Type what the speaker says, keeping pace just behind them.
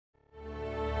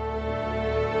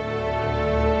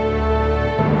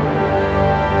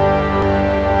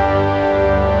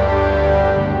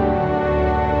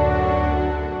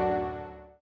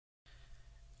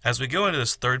as we go into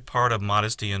this third part of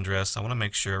modesty and dress, I want to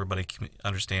make sure everybody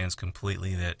understands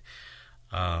completely that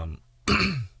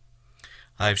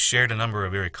I've shared a number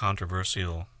of very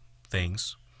controversial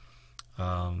things.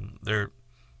 They're,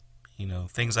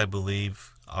 things I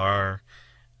believe are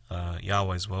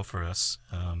Yahweh's will for us.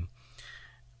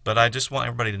 But I just want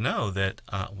everybody to know that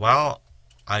while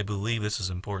I believe this is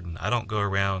important, I don't go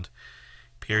around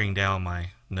peering down my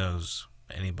nose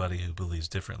at anybody who believes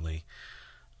differently.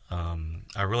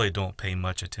 I really don't pay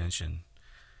much attention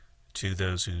to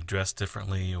those who dress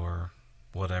differently or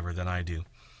whatever than I do.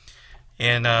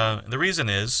 And the reason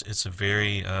is it's a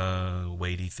very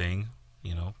weighty thing,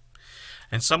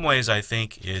 In some ways, I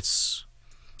think it's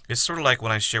sort of like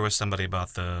when I share with somebody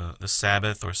about the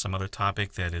Sabbath or some other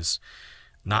topic that is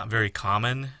not very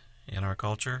common in our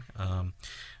culture.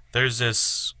 There's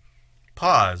this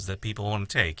pause that people want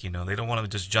to take. They don't want to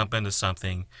just jump into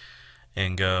something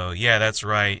and go, yeah, that's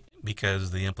right,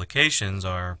 because the implications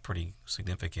are pretty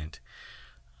significant.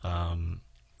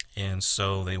 And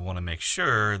so they want to make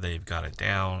sure they've got it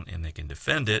down and they can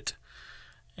defend it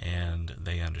and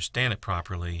they understand it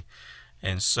properly.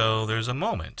 And so there's a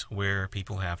moment where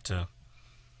people have to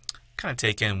kind of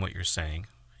take in what you're saying.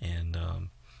 And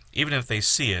even if they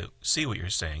see what you're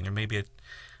saying, there may be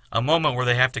a moment where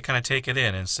they have to kind of take it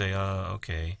in and say,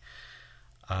 okay,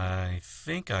 I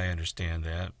think I understand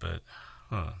that, but,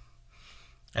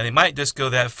 And they might just go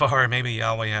that far. Maybe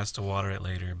Yahweh has to water it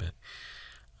later, but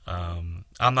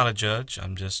I'm not a judge.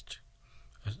 I'm just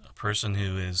a person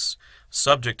who is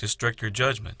subject to stricter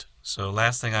judgment. So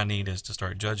last thing I need is to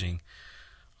start judging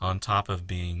on top of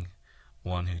being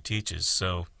one who teaches.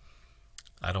 So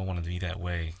I don't want to be that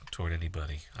way toward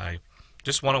anybody. I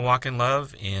just want to walk in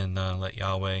love and let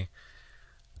Yahweh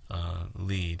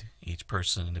lead each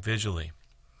person individually.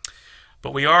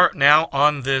 But we are now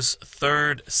on this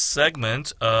third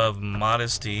segment of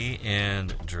Modesty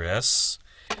and Dress,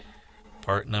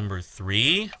 part number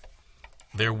 3.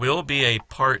 There will be a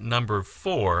part number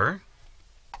 4.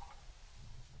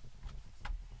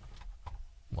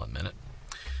 1 minute.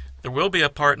 There will be a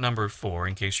part number 4,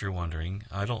 in case you're wondering.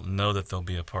 I don't know that there'll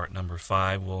be a part number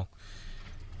 5. We're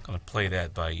going to play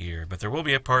that by ear. But there will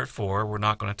be a part 4. We're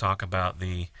not going to talk about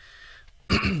the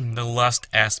the lust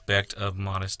aspect of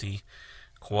modesty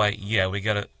quite yet. We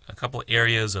got a couple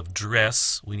areas of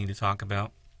dress we need to talk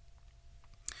about.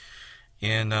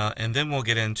 And then we'll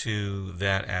get into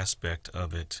that aspect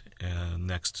of it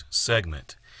next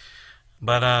segment.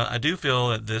 But I do feel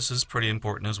that this is pretty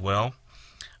important as well.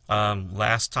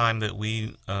 Last time that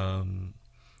we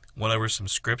went over some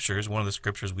scriptures, one of the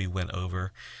scriptures we went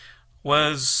over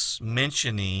was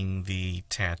mentioning the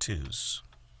tattoos.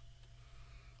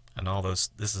 And all those,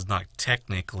 this is not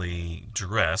technically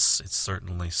dress, it's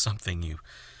certainly something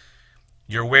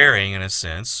you're wearing in a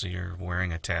sense. You're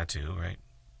wearing a tattoo, right?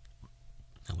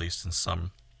 At least in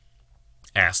some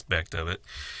aspect of it.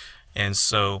 And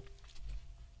so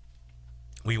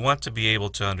we want to be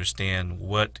able to understand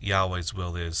what Yahweh's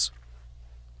will is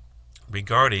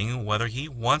regarding whether He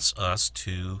wants us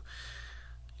to,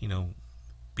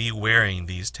 be wearing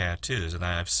these tattoos. And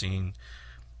I've seen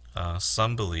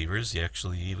some believers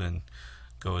actually even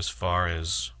go as far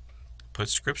as put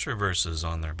scripture verses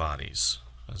on their bodies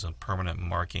as a permanent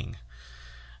marking.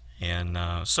 And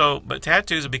but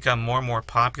tattoos have become more and more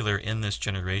popular in this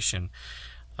generation.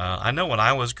 I know when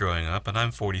I was growing up, and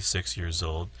I'm 46 years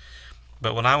old,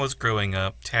 but when I was growing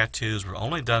up, tattoos were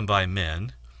only done by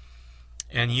men,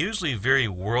 and usually very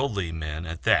worldly men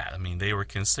at that. I mean, they were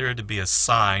considered to be a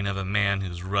sign of a man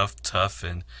who's rough, tough,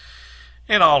 and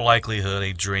in all likelihood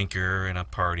a drinker and a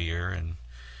partier.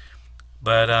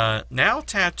 But now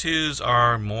tattoos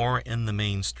are more in the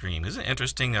mainstream. Isn't it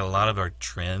interesting that a lot of our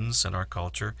trends in our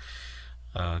culture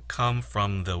come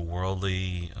from the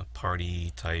worldly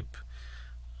party type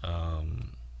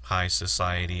high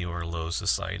society or low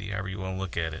society, however you want to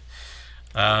look at it.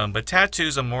 But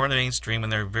tattoos are more in the mainstream,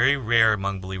 and they're very rare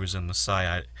among believers in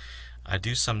Messiah. I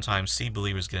do sometimes see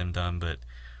believers get them done, but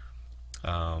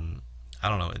I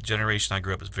don't know, the generation I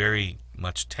grew up is very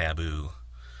much taboo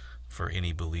for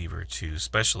any believer to,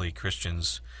 especially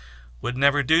Christians, would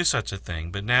never do such a thing.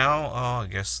 But now, I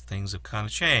guess things have kind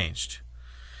of changed.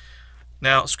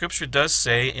 Now, Scripture does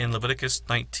say in Leviticus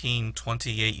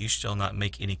 19:28, you shall not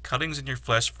make any cuttings in your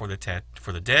flesh for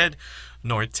the dead,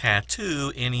 nor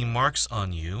tattoo any marks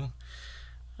on you.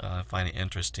 I find it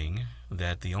interesting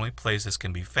that the only place this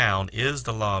can be found is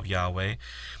the law of Yahweh.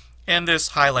 And this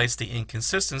highlights the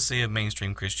inconsistency of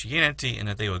mainstream Christianity in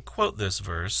that they would quote this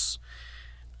verse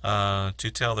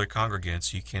to tell their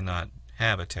congregants you cannot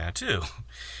have a tattoo.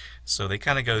 So they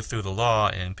kind of go through the law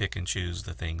and pick and choose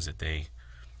the things that they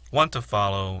want to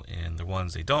follow, and the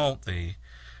ones they don't, they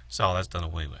say, oh, that's done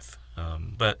away with.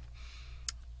 But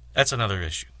that's another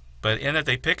issue. But in that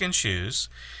they pick and choose.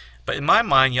 But in my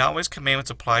mind, Yahweh's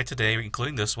commandments apply today,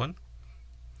 including this one.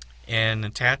 And the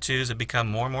tattoos have become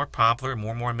more and more popular,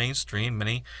 more and more mainstream.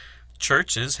 Many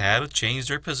churches have changed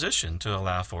their position to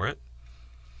allow for it.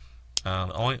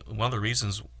 One of the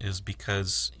reasons is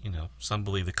because, some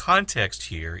believe the context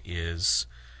here is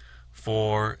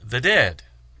for the dead.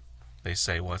 They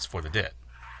say, well, it's for the dead.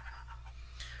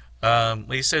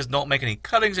 He says, don't make any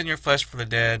cuttings in your flesh for the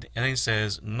dead. And then he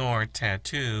says, nor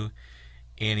tattoo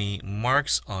any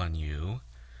marks on you.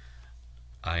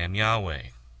 I am Yahweh.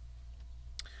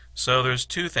 So there's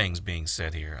two things being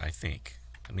said here, I think.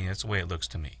 That's the way it looks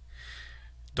to me.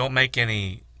 Don't make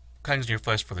any cuttings in your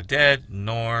flesh for the dead,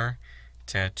 nor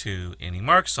tattoo any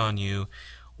marks on you,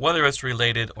 whether it's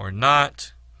related or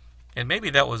not. And maybe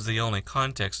that was the only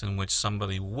context in which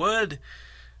somebody would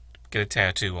get a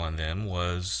tattoo on them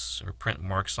or print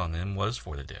marks on them was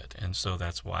for the dead. And so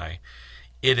that's why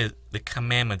it is the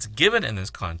commandments given in this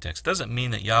context. Doesn't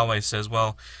mean that Yahweh says,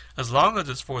 well, as long as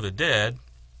it's for the dead,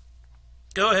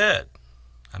 go ahead.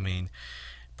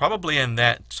 Probably in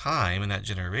that time, in that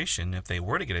generation, if they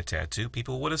were to get a tattoo,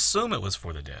 people would assume it was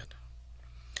for the dead.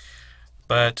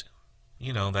 But,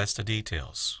 that's the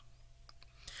details.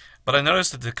 But I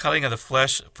noticed that the cutting of the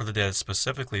flesh for the dead is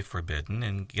specifically forbidden,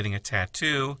 and getting a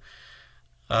tattoo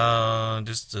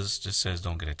just says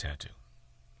don't get a tattoo.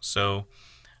 So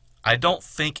I don't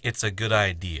think it's a good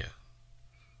idea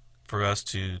for us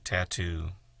to tattoo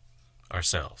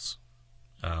ourselves.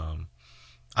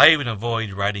 I even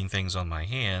avoid writing things on my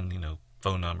hand,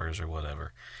 phone numbers or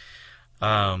whatever.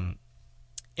 And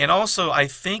also, I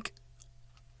think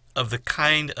of the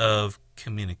kind of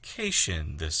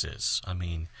communication this is.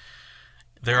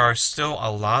 There are still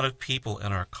a lot of people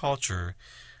in our culture,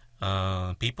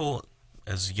 people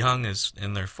as young as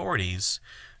in their 40s,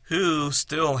 who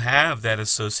still have that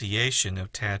association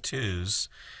of tattoos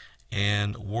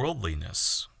and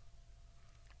worldliness.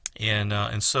 And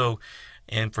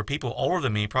for people older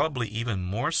than me, probably even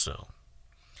more so.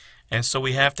 And so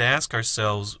we have to ask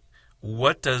ourselves,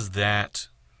 what does that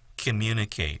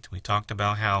communicate? We talked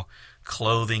about how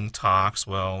clothing talks.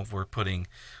 Well, if we're putting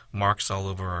marks all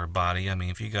over our body,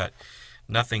 if you got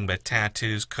nothing but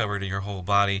tattoos covered in your whole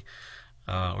body,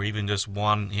 or even just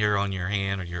one here on your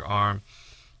hand or your arm,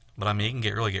 but it can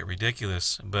really get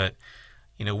ridiculous. But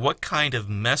what kind of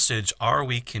message are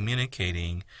we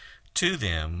communicating to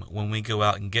them when we go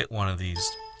out and get one of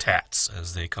these tats,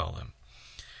 as they call them?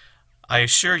 I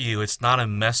assure you it's not a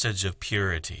message of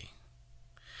purity.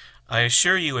 I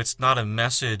assure you it's not a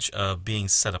message of being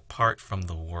set apart from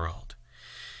the world.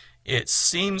 It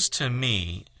seems to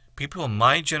me, people in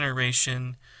my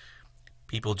generation,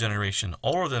 people generation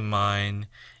older than mine,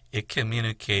 it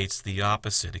communicates the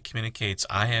opposite. It communicates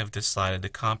I have decided to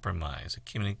compromise. It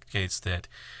communicates that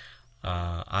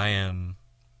I am,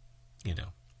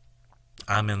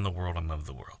 I'm in the world, I'm of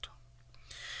the world.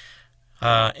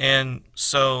 And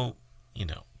so,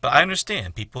 but I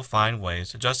understand people find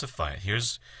ways to justify it.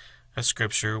 Here's a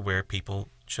scripture where people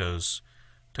chose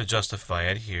to justify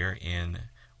it here in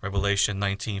Revelation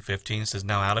 19:15. It says,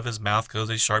 now out of his mouth goes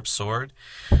a sharp sword.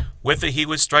 With it he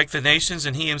would strike the nations,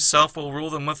 and he himself will rule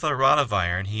them with a rod of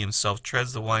iron. He himself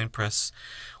treads the winepress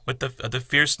with the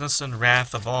fierceness and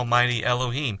wrath of Almighty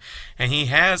Elohim. And he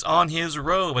has on his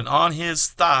robe and on his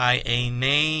thigh a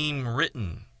name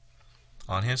written.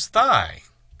 On his thigh,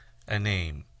 a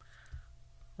name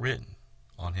written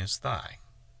on his thigh.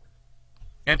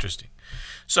 Interesting.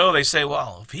 So they say,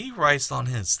 well, if he writes on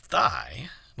his thigh,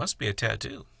 it must be a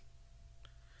tattoo.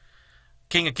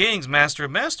 King of Kings, Master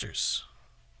of Masters.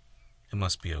 It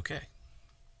must be okay.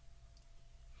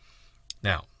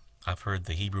 Now, I've heard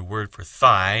the Hebrew word for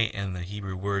thigh and the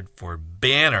Hebrew word for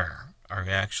banner are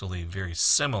actually very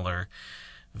similar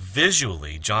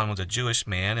visually. John was a Jewish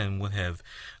man and would have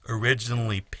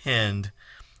originally penned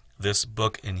this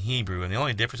book in Hebrew. And the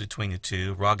only difference between the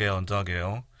two, Ragel and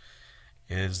Dagel,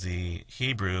 is the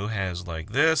Hebrew has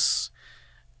like this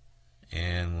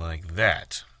and like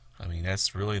that.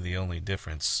 That's really the only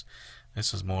difference.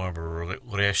 This is more of a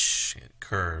resh, it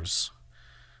curves,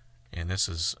 and this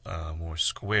is more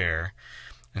square.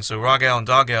 And so Ragel and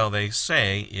Dagel, they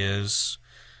say, is,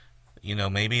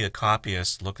 maybe the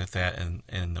copyist looked at that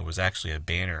and there was actually a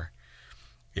banner.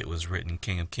 It was written,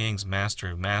 King of Kings,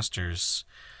 Master of Masters,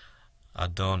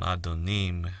 Adon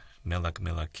Adonim, Melech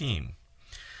Melachim.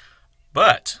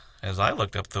 But as I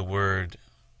looked up the word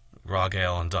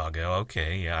Ragel and Dagel,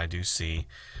 okay, yeah, I do see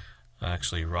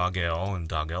actually Ragel and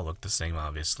Dagel look the same,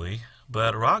 obviously.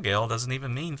 But Ragel doesn't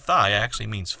even mean thigh, it actually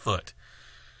means foot.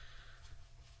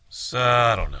 So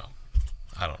I don't know.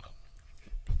 I don't know.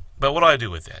 But what do I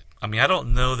do with that? I mean, I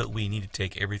don't know that we need to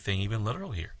take everything even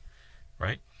literal here,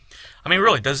 right? I mean,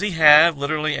 really, does he have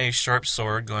literally a sharp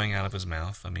sword going out of his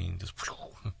mouth? I mean, just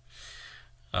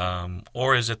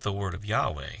or is it the word of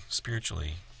Yahweh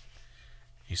spiritually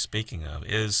he's speaking of?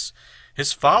 Is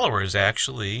his followers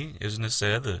actually, isn't it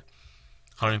said the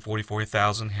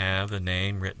 144,000 have the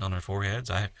name written on their foreheads?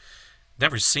 I've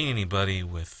never seen anybody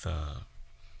with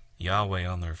Yahweh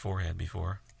on their forehead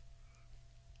before.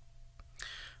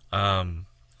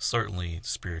 Certainly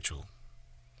spiritual.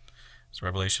 So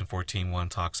Revelation 14:1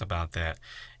 talks about that.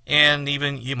 And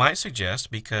even you might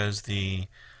suggest, because the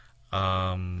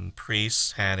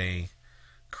priests had a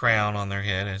crown on their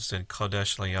head and it said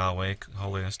Kodesh Yahweh,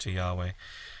 holiness to Yahweh,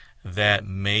 that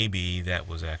maybe that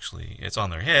was actually, it's on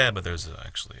their head, but there's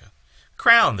actually a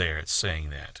crown there. It's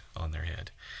saying that on their head.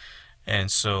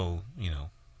 And so,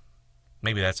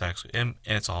 maybe that's actually, and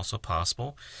it's also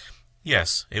possible.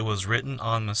 Yes, it was written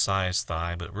on Messiah's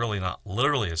thigh, but really not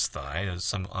literally his thigh. It was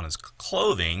some on his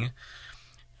clothing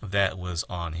that was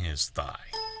on his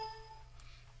thigh.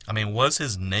 I mean, was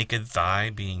his naked thigh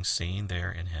being seen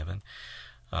there in heaven?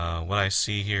 What I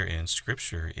see here in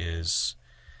Scripture is,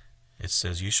 it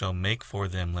says, you shall make for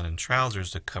them linen trousers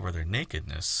to cover their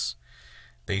nakedness.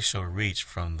 They shall reach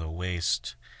from the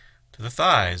waist to the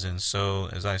thighs. And so,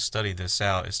 as I studied this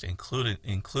out, it's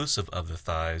inclusive of the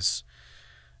thighs,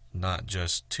 not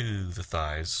just to the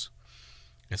thighs.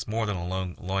 It's more than a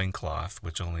loincloth,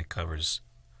 which only covers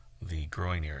the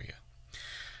groin area.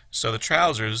 So the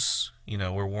trousers,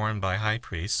 were worn by high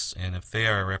priests, and if they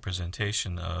are a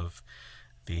representation of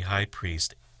the high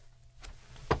priest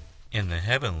in the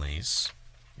heavenlies,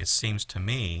 it seems to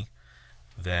me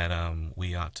that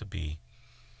we ought to be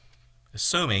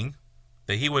assuming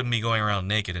that he wouldn't be going around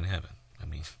naked in heaven. I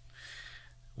mean,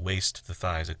 waist to the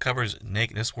thighs. It covers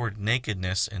naked. This word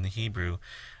nakedness in the Hebrew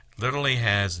literally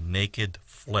has naked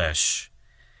flesh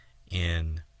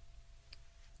in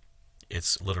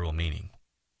its literal meaning.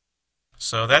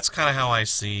 So that's kind of how I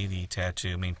see the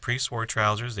tattoo. I mean, priests wore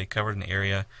trousers. They covered an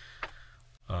area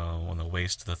on the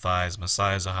waist to the thighs.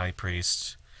 Messiah is a high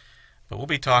priest. But we'll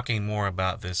be talking more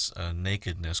about this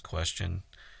nakedness question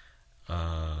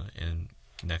in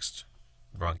next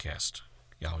broadcast,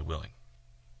 Yahweh willing.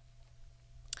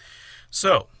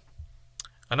 So,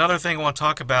 another thing I want to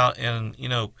talk about in,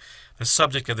 the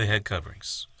subject of the head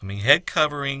coverings. I mean, head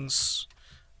coverings,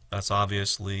 that's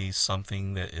obviously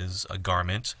something that is a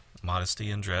garment, modesty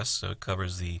and dress, so it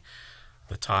covers the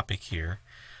topic here.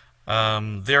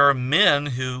 There are men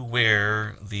who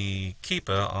wear the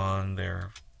kippah on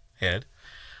their head,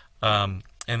 and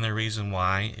the reason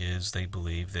why is they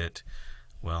believe that,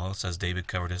 well, it says David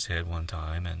covered his head one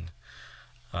time, and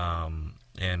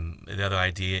the other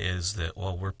idea is that,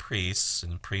 well, we're priests,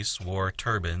 and priests wore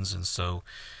turbans, and so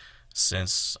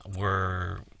since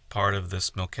we're part of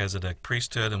this Melchizedek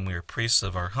priesthood and we're priests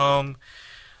of our home,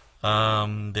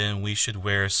 then we should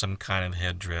wear some kind of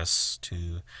headdress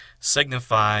to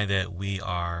signify that we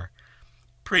are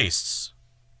priests.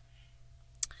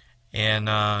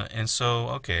 And so,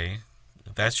 okay,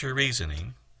 if that's your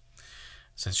reasoning,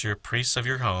 since you're priests of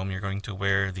your home, you're going to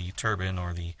wear the turban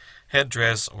or the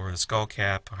headdress or the skull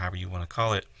cap, or however you want to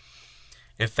call it.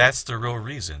 If that's the real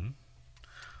reason,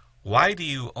 why do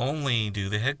you only do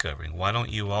the head covering? Why don't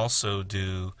you also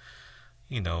do,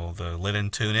 the linen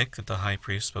tunic that the high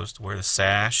priest is supposed to wear, the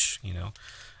sash,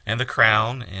 and the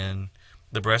crown, and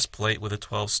the breastplate with the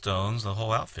 12 stones, the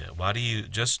whole outfit? Why do you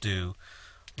just do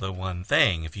the one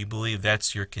thing? If you believe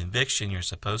that's your conviction, you're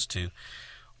supposed to.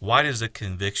 Why does the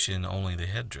conviction only the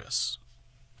headdress?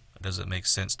 It doesn't make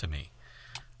sense to me.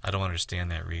 I don't understand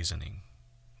that reasoning.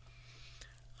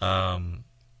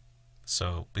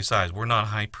 So, besides, we're not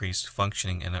high priests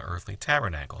functioning in an earthly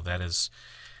tabernacle. That is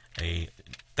a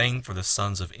thing for the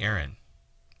sons of Aaron.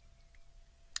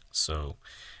 So,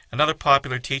 another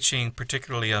popular teaching,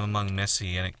 particularly among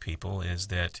Messianic people, is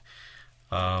that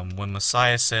when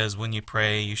Messiah says, when you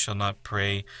pray, you shall not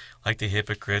pray like the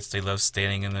hypocrites. They love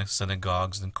standing in the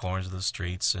synagogues and corners of the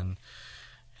streets, and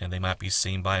they might be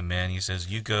seen by men. He says,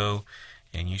 you go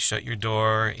and you shut your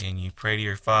door and you pray to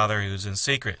your Father who's in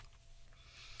secret.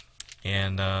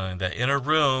 And the inner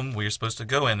room where you're supposed to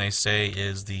go in, they say,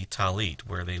 is the talit,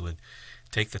 where they would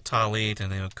take the talit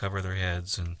and they would cover their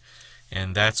heads,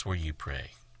 and that's where you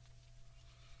pray.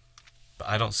 But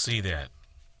I don't see that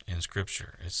in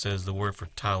Scripture. It says the word for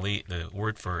talit, the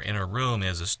word for inner room,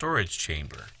 is a storage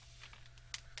chamber,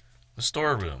 the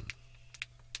storeroom.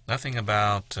 Nothing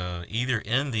about, either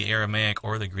in the Aramaic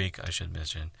or the Greek, I should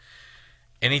mention,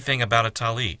 anything about a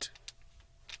talit.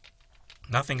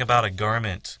 Nothing about a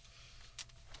garment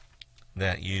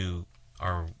that you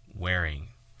are wearing.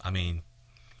 I mean,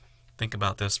 think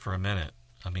about this for a minute.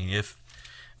 I mean, if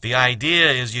the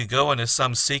idea is you go into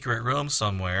some secret room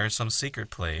somewhere, some secret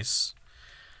place,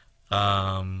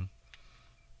 you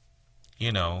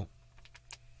know,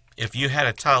 if you had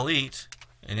a talit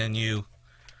and then you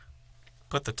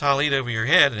put the talit over your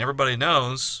head and everybody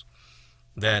knows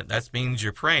that means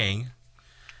you're praying,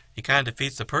 it kind of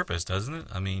defeats the purpose, doesn't it?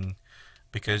 I mean,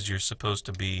 because you're supposed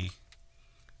to be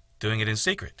doing it in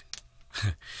secret.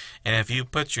 And if you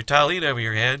put your talit over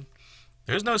your head,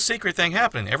 there's no secret thing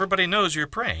happening. Everybody knows you're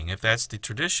praying. If that's the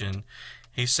tradition,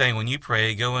 he's saying when you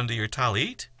pray, go into your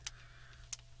talit.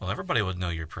 Well, everybody would know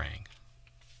you're praying.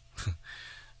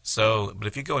 So, but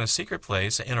if you go in a secret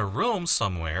place, in a room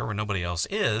somewhere where nobody else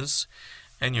is,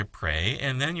 and you pray,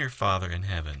 and then your Father in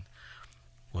heaven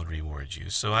will reward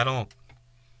you. So I don't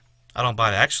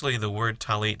buy it. Actually, the word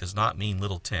talit does not mean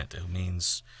little tent. It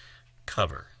means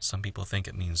cover. Some people think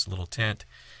it means little tent.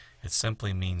 It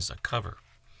simply means a cover.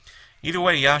 Either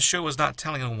way, Yahshua was not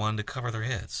telling anyone to cover their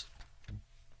heads.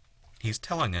 He's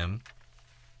telling them,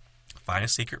 find a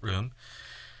secret room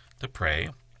to pray.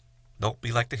 Don't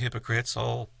be like the hypocrites.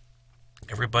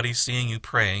 Everybody's seeing you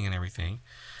praying and everything.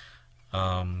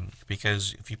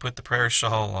 Because if you put the prayer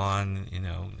shawl on,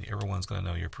 everyone's going to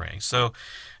know you're praying. So,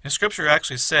 and Scripture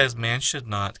actually says man should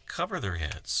not cover their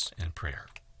heads in prayer.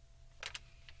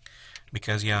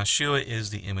 Because Yahshua is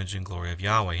the image and glory of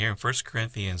Yahweh. Here in 1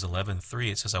 Corinthians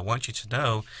 11:3, it says, I want you to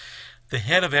know the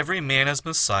head of every man is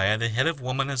Messiah, the head of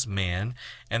woman is man,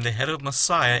 and the head of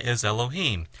Messiah is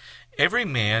Elohim. Every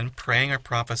man praying or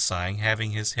prophesying,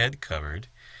 having his head covered,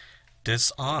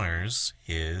 dishonors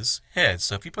his head.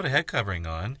 So if you put a head covering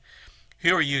on,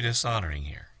 who are you dishonoring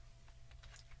here?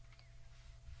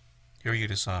 Who are you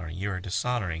dishonoring? You are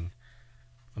dishonoring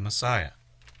the Messiah,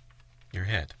 your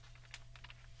head.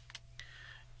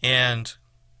 And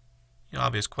the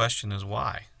obvious question is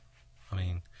why? I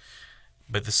mean,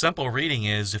 but the simple reading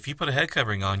is if you put a head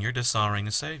covering on, you're dishonoring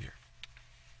the Savior.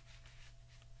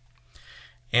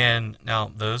 And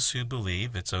now those who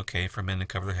believe it's okay for men to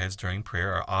cover their heads during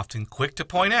prayer are often quick to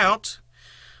point out,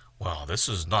 well, this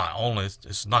is not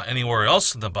anywhere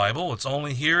else in the Bible. It's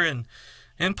only here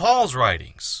in Paul's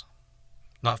writings.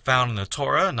 Not found in the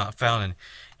Torah, not found in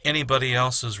anybody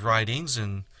else's writings,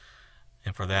 and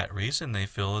for that reason they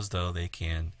feel as though they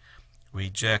can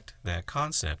reject that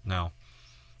concept. Now,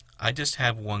 I just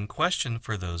have one question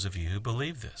for those of you who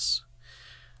believe this.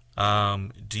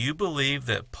 Do you believe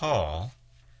that Paul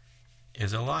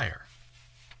is a liar?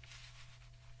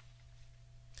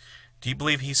 Do you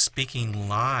believe he's speaking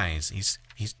lies?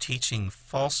 He's teaching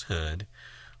falsehood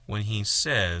when he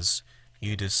says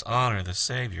you dishonor the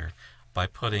Savior by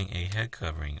putting a head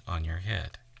covering on your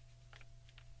head?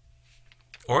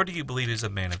 Or do you believe he's a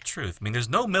man of truth? I mean, there's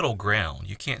no middle ground.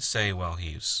 You can't say, well,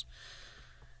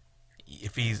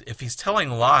 if he's telling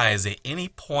lies at any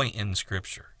point in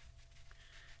Scripture,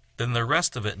 then the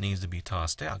rest of it needs to be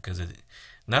tossed out, because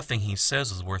nothing he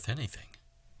says is worth anything.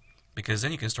 Because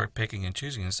then you can start picking and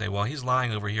choosing and say, well, he's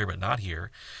lying over here but not here.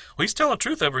 Well, he's telling the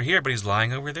truth over here, but he's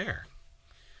lying over there.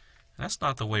 And that's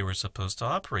not the way we're supposed to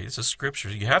operate. This is Scripture.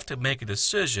 You have to make a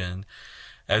decision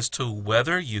as to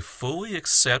whether you fully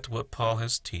accept what Paul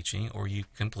is teaching or you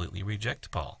completely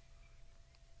reject Paul.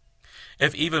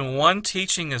 If even one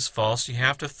teaching is false, you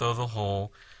have to throw the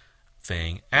whole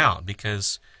thing out,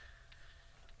 because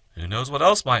who knows what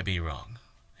else might be wrong.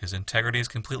 His integrity is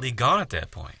completely gone at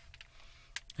that point.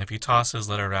 If you toss his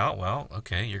letter out, well,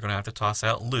 okay, you're going to have to toss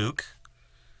out Luke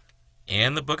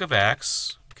and the book of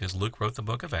Acts, because Luke wrote the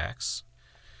book of Acts,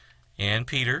 and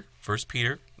Peter, 1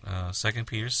 Peter, 2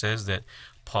 Peter says that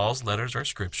Paul's letters are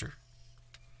Scripture.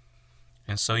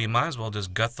 And so you might as well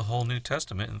just gut the whole New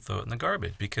Testament and throw it in the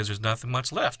garbage, because there's nothing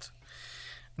much left.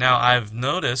 Now, I've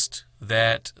noticed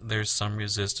that there's some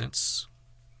resistance.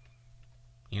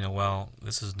 Well,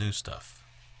 this is new stuff.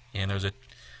 And there's a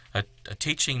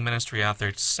teaching ministry out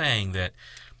there saying that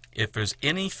if there's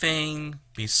anything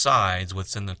besides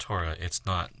what's in the Torah, it's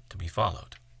not to be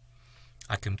followed.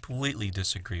 I completely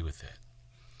disagree with it.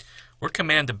 We're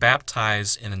commanded to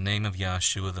baptize in the name of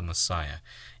Yahshua the Messiah.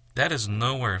 That is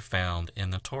nowhere found in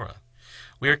the Torah.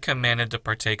 We are commanded to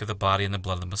partake of the body and the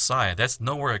blood of the Messiah. That's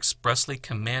nowhere expressly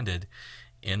commanded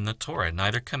in the Torah.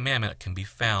 Neither commandment can be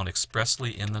found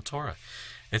expressly in the Torah.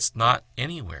 It's not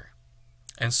anywhere.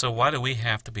 And so why do we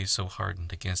have to be so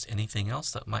hardened against anything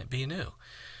else that might be new?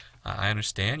 I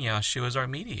understand Yahshua is our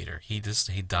mediator. He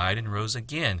died and rose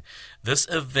again. This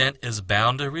event is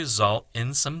bound to result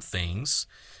in some things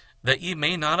that you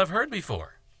may not have heard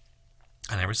before.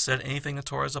 I never said anything the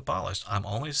Torah is abolished. I'm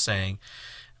only saying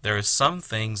There are some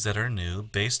things that are new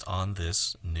based on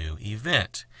this new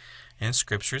event. And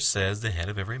Scripture says the head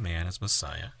of every man is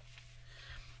Messiah.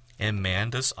 And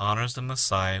man dishonors the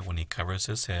Messiah when he covers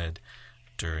his head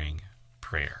during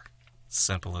prayer.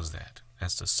 Simple as that.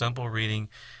 That's the simple reading.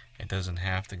 It doesn't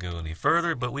have to go any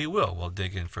further, but we will. We'll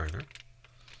dig in further.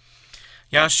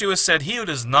 Yahshua said, he who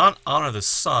does not honor the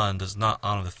Son does not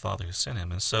honor the Father who sent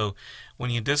him. And so when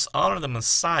you dishonor the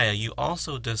Messiah, you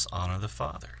also dishonor the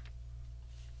Father.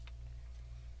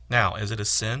 Now, is it a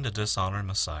sin to dishonor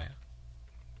Messiah?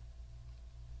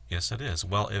 Yes, it is.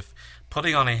 Well, if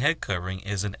putting on a head covering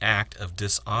is an act of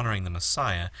dishonoring the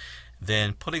Messiah,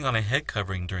 then putting on a head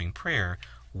covering during prayer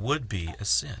would be a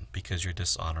sin because you're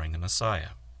dishonoring the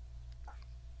Messiah.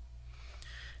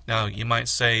 Now, you might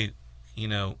say,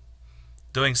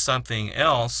 doing something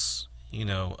else,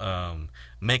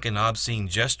 make an obscene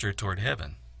gesture toward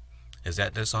heaven. Is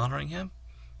that dishonoring him?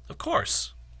 Of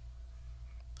course.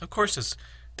 Of course it's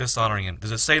dishonoring him.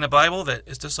 Does it say in the Bible that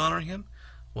it's dishonoring him?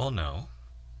 Well, no.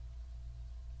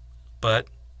 But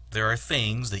there are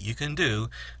things that you can do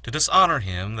to dishonor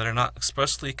him that are not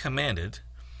expressly commanded,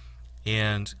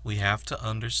 and we have to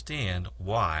understand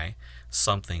why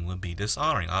something would be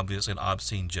dishonoring. Obviously, an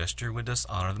obscene gesture would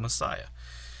dishonor the Messiah.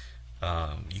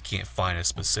 You can't find a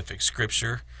specific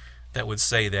scripture that would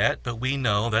say that, but we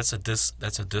know that's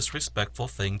a disrespectful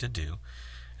thing to do,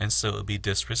 and so it would be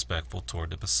disrespectful toward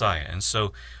the Messiah. And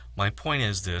so my point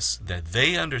is this, that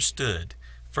they understood,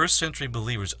 first century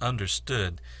believers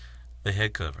understood the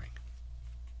head covering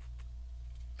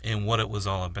and what it was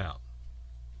all about.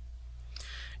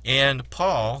 And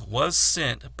Paul was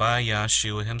sent by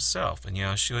Yahshua himself, and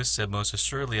Yahshua said, most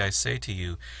assuredly I say to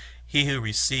you, he who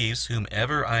receives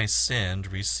whomever I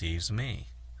send receives me.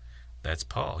 That's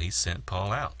Paul. He sent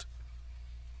Paul out.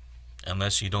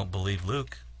 Unless you don't believe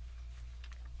Luke.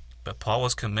 But Paul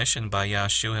was commissioned by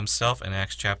Yahshua himself in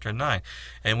Acts chapter 9.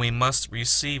 And we must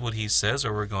receive what he says,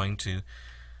 or we're going to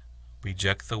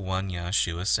reject the one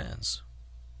Yahshua sends.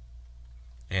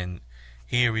 And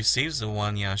he who receives the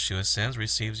one Yahshua sends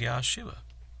receives Yahshua.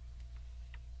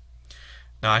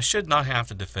 Now, I should not have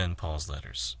to defend Paul's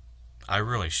letters. I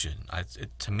really shouldn't.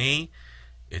 To me,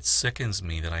 it sickens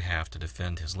me that I have to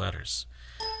defend his letters,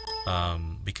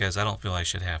 because I don't feel I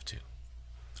should have to.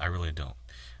 I really don't.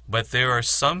 But there are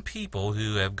some people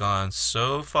who have gone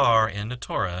so far into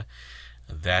Torah,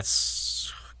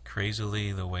 that's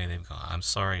crazily the way they've gone. I'm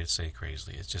sorry to say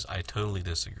crazily. It's just, I totally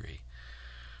disagree.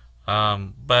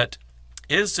 But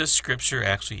is this scripture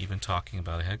actually even talking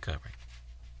about a head covering?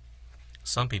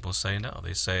 Some people say no.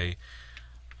 They say,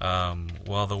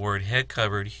 well, the word head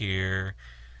covered here,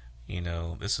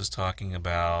 this is talking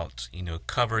about,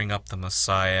 covering up the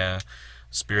Messiah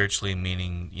spiritually,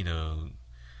 meaning,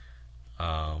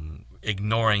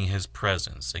 ignoring his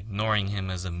presence, ignoring him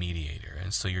as a mediator.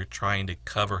 And so you're trying to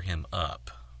cover him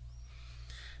up.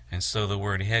 And so the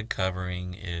word head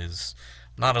covering is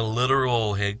not a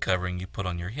literal head covering you put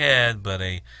on your head, but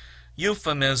a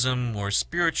euphemism or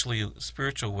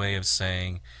spiritual way of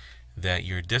saying that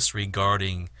you're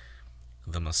disregarding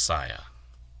the Messiah,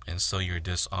 and so you're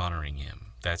dishonoring him.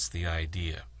 That's the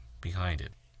idea behind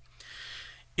it.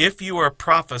 If you are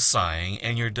prophesying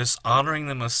and you're dishonoring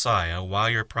the Messiah while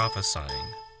you're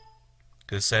prophesying,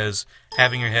 because it says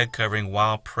having your head covering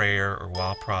while prayer or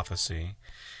while prophecy,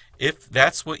 if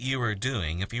that's what you were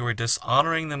doing, if you were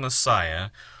dishonoring the Messiah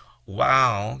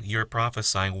while you're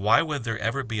prophesying, why would there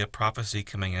ever be a prophecy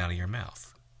coming out of your mouth?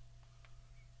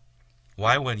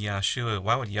 Why would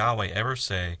Yahweh ever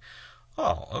say,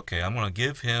 oh, okay, I'm going to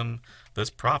give him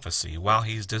this prophecy while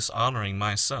he's dishonoring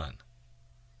my son?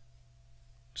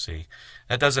 See,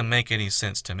 that doesn't make any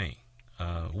sense to me.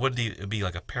 Would it be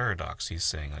like a paradox? He's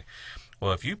saying, like,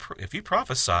 well, if you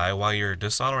prophesy while you're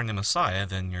dishonoring the Messiah,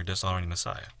 then you're dishonoring the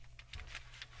Messiah.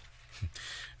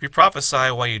 If you prophesy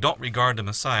while you don't regard the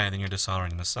Messiah, then you're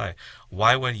dishonoring the Messiah.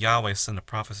 Why would Yahweh send a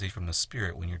prophecy from the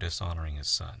Spirit when you're dishonoring his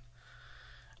son?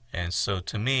 And so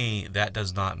to me, that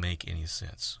does not make any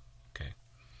sense. Okay.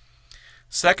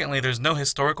 Secondly, there's no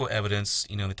historical evidence.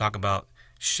 They talk about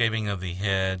shaving of the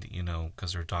head,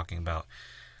 because they're talking about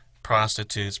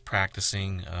prostitutes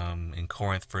practicing in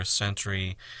Corinth, first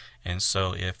century. And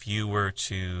so if you were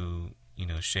to,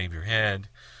 shave your head,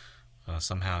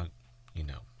 somehow,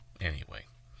 anyway.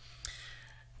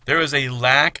 There is a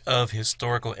lack of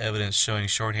historical evidence showing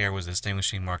short hair was a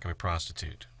distinguishing mark of a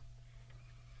prostitute.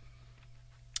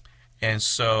 And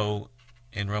so,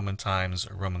 in Roman times,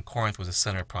 Roman Corinth was a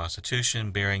center of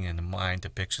prostitution, bearing in mind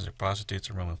depictions of prostitutes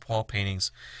in Roman wall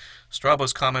paintings.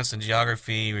 Strabo's comments in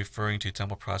geography referring to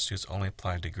temple prostitutes only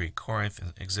applied to Greek Corinth.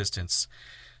 In existence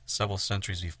several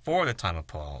centuries before the time of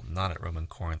Paul, not at Roman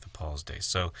Corinth of Paul's day.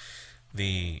 So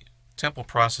the temple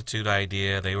prostitute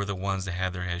idea, they were the ones that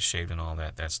had their heads shaved and all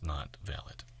that, that's not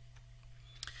valid.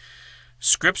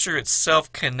 Scripture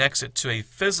itself connects it to a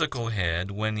physical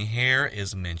head when hair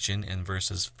is mentioned in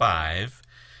verses 5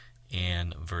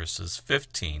 and verses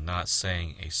 15, not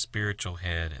saying a spiritual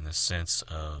head in the sense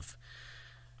of,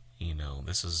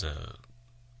 this is a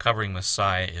covering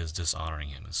Messiah is dishonoring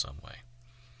him in some way.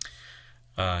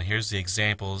 Here's the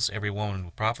examples. Every woman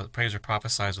who prays or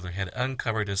prophesies with her head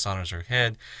uncovered dishonors her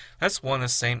head. That's one the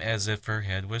same as if her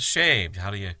head was shaved. How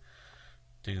do you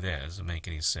do that? Doesn't make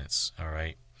any sense. All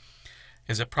right.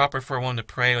 Is it proper for a woman to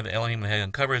pray with the Elohim with the head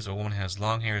uncovered? If a woman has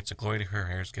long hair, it's a glory to her.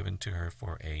 Hair is given to her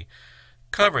for a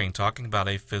covering. Talking about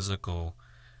a physical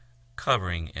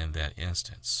covering in that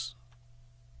instance.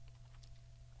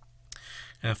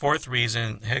 And the fourth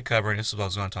reason, head covering, this is what I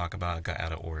was going to talk about. I got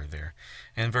out of order there.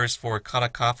 In verse 4,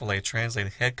 katakophile,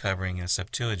 translated head covering in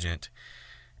Septuagint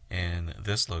in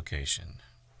this location.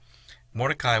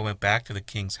 Mordecai went back to the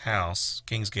king's house,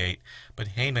 king's gate, but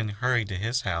Haman hurried to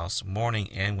his house, mourning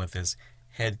and with his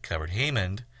head covered.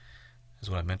 Haman, is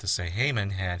what I meant to say.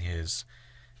 Haman had his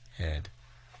head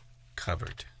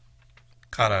covered.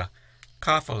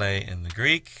 Katakophile in the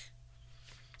Greek,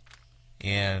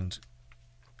 and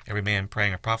every man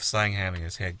praying or prophesying, having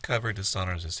his head covered,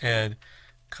 dishonors his head.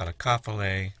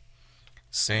 Katakophile,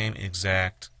 same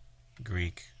exact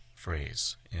Greek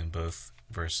phrase in both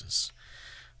verses.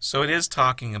 So it is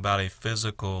talking about a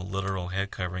physical, literal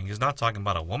head covering. He's not talking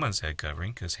about a woman's head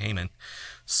covering, because Haman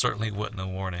certainly wouldn't have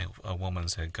worn a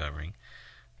woman's head covering,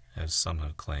 as some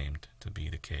have claimed to be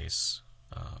the case.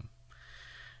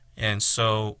 And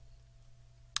so,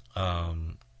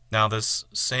 now this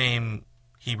same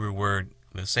Hebrew word,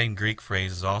 the same Greek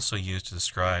phrase is also used to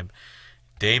describe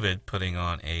David putting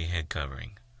on a head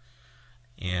covering.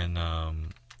 And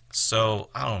so,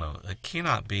 I don't know. It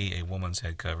cannot be a woman's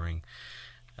head covering.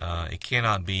 It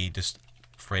cannot be just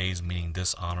phrase meaning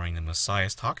dishonoring the Messiah.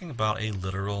 It's talking about a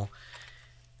literal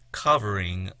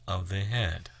covering of the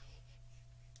head.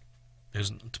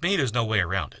 To me, there's no way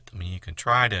around it. I mean, you can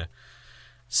try to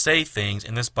say things,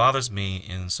 and this bothers me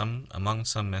among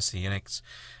some Messianics.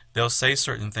 They'll say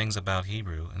certain things about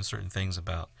Hebrew and certain things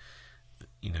about,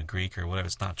 Greek or whatever.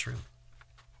 It's not true.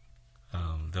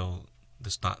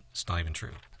 It's not even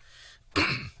true.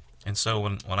 And so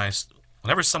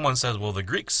whenever someone says, well, the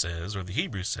Greek says or the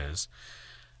Hebrew says,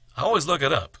 I always look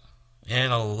it up.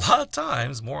 And a lot of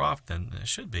times, more often than it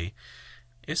should be,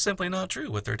 it's simply not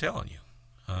true what they're telling you.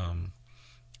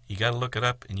 You got to look it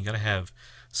up, and you got to have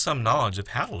some knowledge of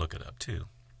how to look it up too,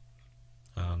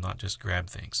 not just grab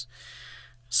things.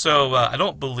 So I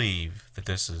don't believe that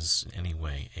this is in any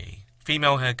way a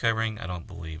female head covering. I don't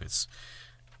believe it's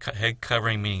head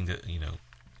covering meaning that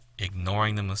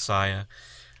ignoring the Messiah.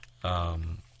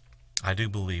 I do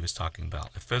believe it's talking about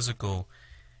a physical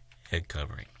head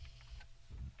covering.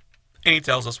 And he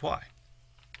tells us why.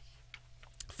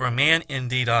 For a man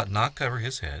indeed ought not cover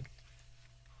his head.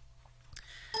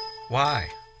 Why?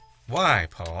 Why,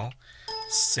 Paul?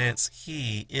 Since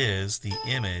he is the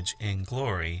image and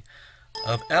glory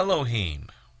of Elohim.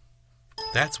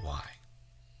 That's why.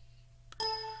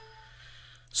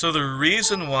 So the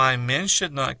reason why men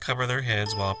should not cover their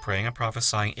heads while praying and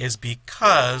prophesying is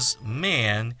because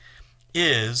man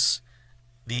is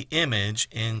the image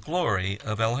and glory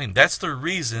of Elohim. That's the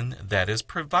reason that is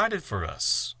provided for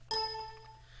us.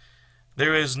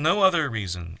 There is no other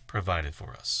reason provided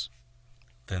for us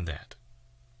than that.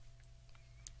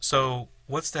 So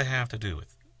what's that have to do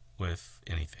with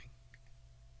anything?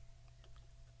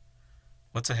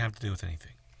 What's it have to do with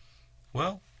anything?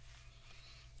 Well,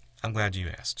 I'm glad you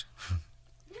asked.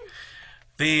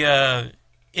 The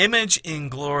image and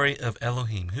glory of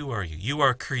Elohim. Who are you? You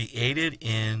are created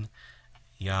in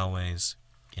Yahweh's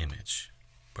image,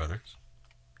 brothers.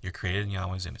 You're created in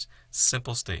Yahweh's image.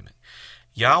 Simple statement.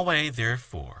 Yahweh,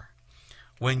 therefore,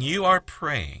 when you are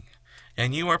praying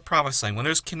and you are prophesying, when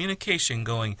there's communication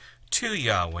going to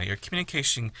Yahweh or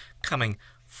communication coming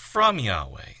from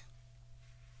Yahweh,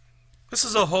 this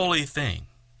is a holy thing.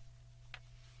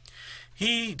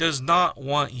 He does not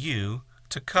want you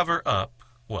to cover up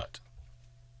what?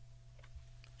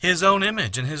 His own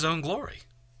image and his own glory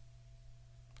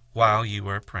while you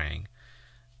are praying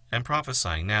and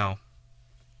prophesying. Now,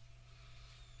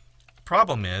 the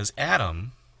problem is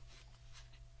Adam,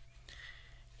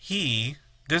 he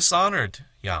dishonored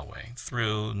Yahweh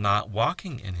through not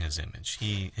walking in his image.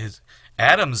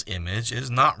 Adam's image is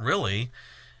not really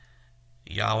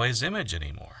Yahweh's image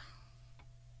anymore.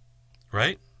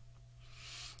 Right?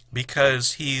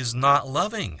 Because he's not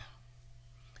loving.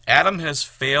 Adam has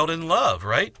failed in love,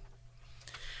 right?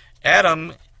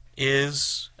 Adam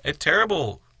is a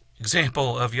terrible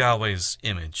example of Yahweh's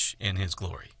image in his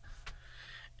glory.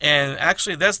 And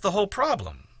actually, that's the whole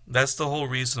problem. That's the whole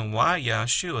reason why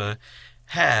Yahshua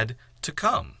had to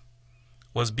come,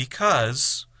 was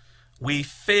because we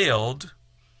failed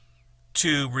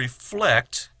to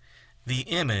reflect the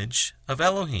image of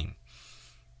Elohim.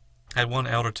 I had one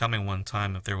elder tell me one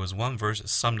time, if there was one verse that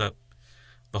summed up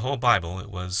the whole Bible, it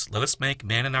was, let us make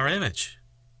man in our image.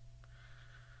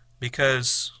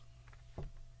 Because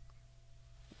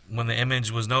when the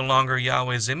image was no longer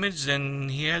Yahweh's image, then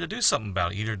he had to do something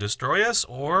about it. Either destroy us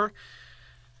or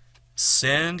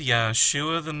send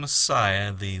Yahshua the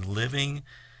Messiah, the living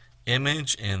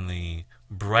image and the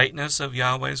brightness of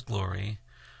Yahweh's glory,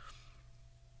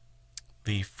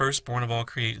 the firstborn of all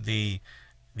creation, the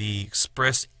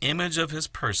express image of his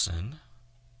person,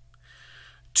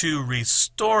 to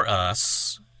restore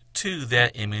us to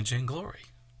that image and glory.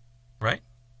 Right?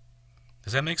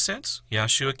 Does that make sense?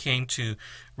 Yahshua came to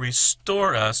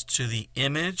restore us to the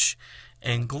image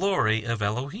and glory of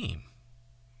Elohim,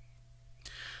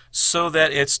 so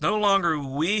that it's no longer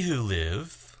we who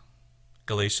live,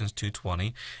 Galatians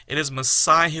 2:20, it is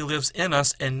Messiah who lives in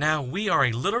us, and now we are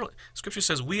Scripture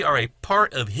says we are a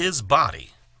part of his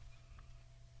body.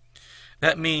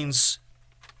 That means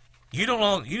you no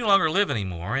longer live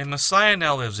anymore, and Messiah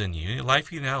now lives in you. The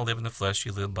life you now live in the flesh,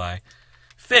 you live by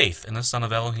faith in the Son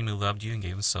of Elohim who loved you and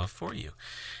gave himself for you.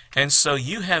 And so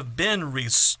you have been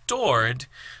restored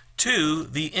to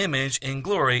the image and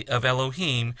glory of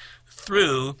Elohim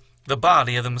through the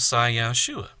body of the Messiah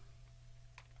Yahshua.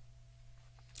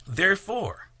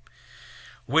 Therefore,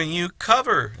 when you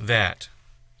cover that,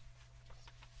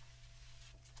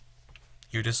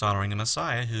 you're dishonoring the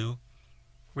Messiah who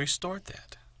restored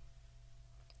that.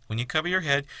 When you cover your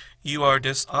head, you are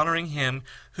dishonoring him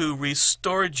who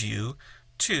restored you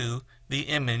to the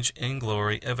image and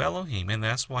glory of Elohim. And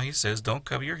that's why he says, don't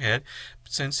cover your head,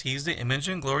 since he's the image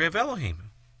and glory of Elohim.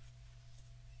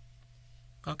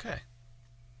 Okay.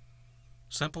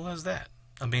 Simple as that.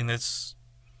 I mean, it's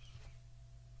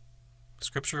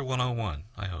Scripture 101,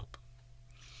 I hope.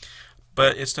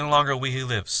 But it's no longer we who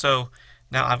live. So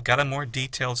now I've got a more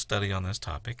detailed study on this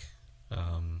topic,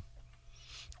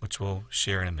 which we'll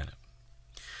share in a minute.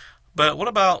 But what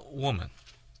about woman?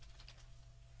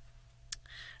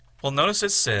 Well, notice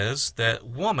it says that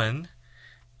woman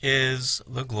is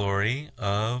the glory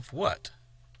of what?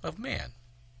 Of man.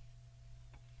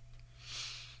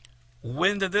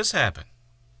 When did this happen?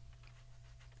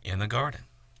 In the garden.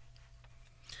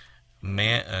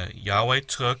 Yahweh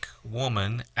took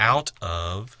woman out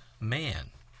of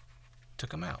man.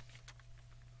 Took him out.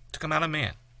 Took him out of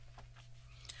man.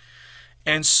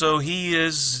 And so he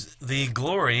is the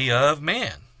glory of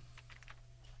man.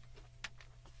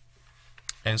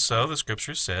 And so the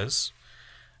Scripture says,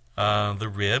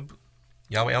 the rib,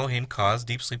 Yahweh Elohim caused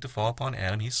deep sleep to fall upon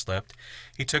Adam. He slept.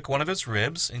 He took one of his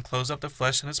ribs and closed up the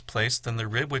flesh in its place. Then the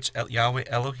rib which Yahweh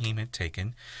Elohim had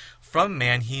taken from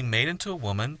man he made into a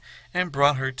woman and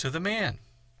brought her to the man.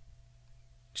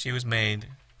 She was made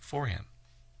for him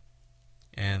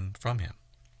and from him.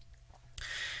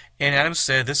 And Adam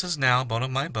said, this is now bone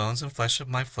of my bones and flesh of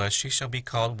my flesh. She shall be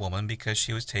called woman, because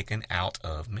she was taken out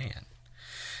of man.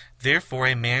 Therefore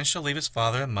a man shall leave his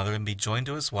father and mother and be joined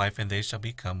to his wife, and they shall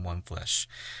become one flesh.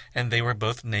 And they were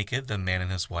both naked, the man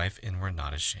and his wife, and were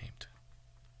not ashamed.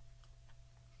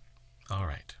 All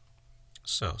right.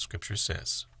 So Scripture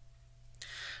says,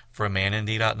 for a man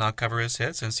indeed ought not cover his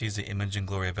head, since he is the image and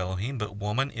glory of Elohim, but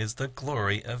woman is the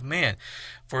glory of man.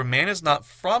 For man is not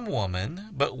from woman,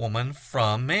 but woman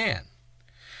from man.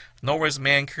 Nor was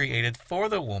man created for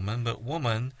the woman, but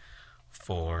woman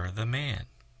for the man.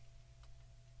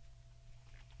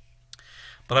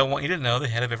 But I want you to know the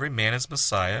head of every man is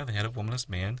Messiah, the head of woman is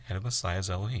man, the head of Messiah is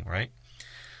Elohim, right?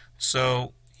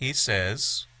 So he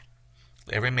says,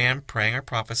 every man praying or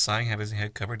prophesying, having his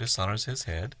head covered, dishonors his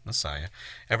head, Messiah.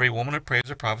 Every woman who prays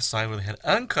or prophesies with the head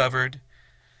uncovered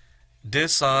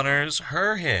dishonors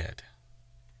her head.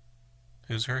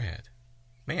 Who's her head?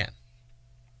 Man.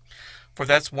 For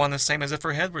that's one the same as if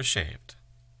her head were shaved.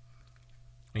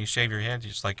 When you shave your head,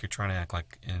 it's like you're trying to act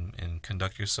like and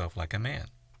conduct yourself like a man.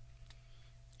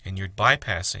 And you're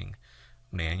bypassing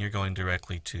man, you're going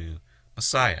directly to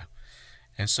Messiah.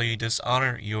 And so you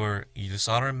dishonor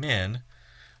men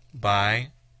by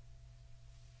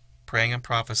praying and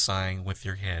prophesying with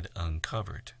your head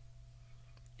uncovered.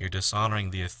 You're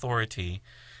dishonoring the authority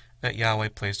that Yahweh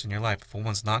placed in your life. If a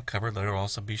woman's not covered, let her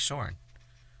also be shorn.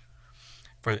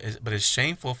 But it's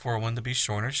shameful for a woman to be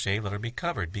shorn or shaved, let her be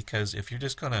covered. Because if you're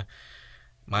just going to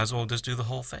Might as well just do the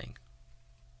whole thing.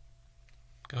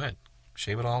 Go ahead,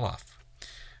 shave it all off.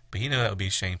 But he knew that would be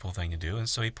a shameful thing to do, and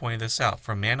so he pointed this out.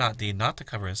 For man ought indeed not to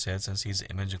cover his head, since he's the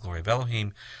image and glory of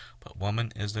Elohim, but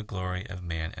woman is the glory of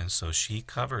man, and so she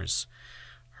covers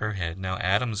her head. Now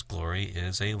Adam's glory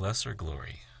is a lesser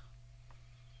glory,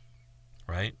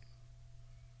 right?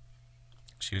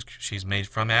 She's made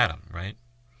from Adam, right?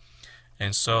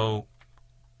 And so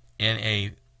in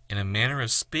a manner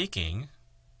of speaking,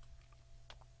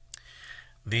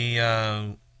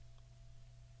 the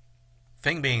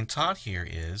thing being taught here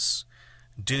is,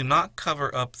 do not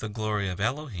cover up the glory of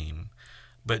Elohim,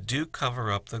 but do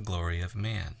cover up the glory of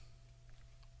man,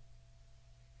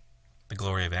 the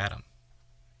glory of Adam.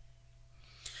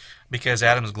 Because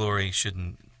Adam's glory he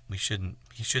shouldn't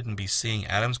be seeing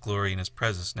Adam's glory in his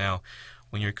presence. Now,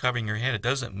 when you're covering your head, it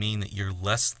doesn't mean that you're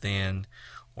less than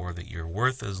or that your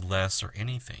worth is less or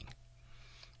anything.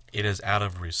 It is out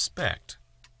of respect.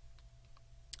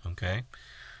 Okay?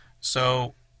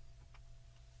 So,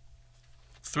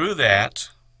 through that,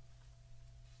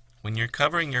 when you're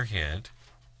covering your head,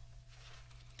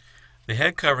 the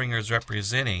head covering is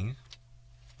representing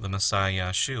the Messiah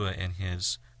Yeshua and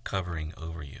his covering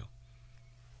over you.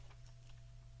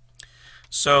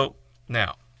 So,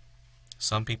 now,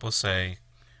 some people say,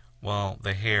 well,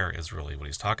 the hair is really what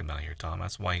he's talking about here, Tom.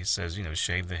 That's why he says,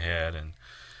 shave the head and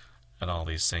all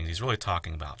these things. He's really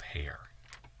talking about hair.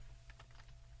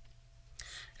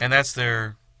 And that's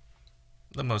the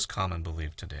most common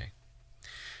belief today.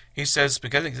 He says,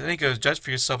 because then he goes, judge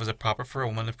for yourself, is it proper for a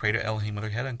woman to pray to Elohim with her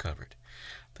head uncovered?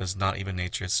 Does not even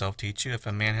nature itself teach you? If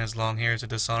a man has long hair, it's a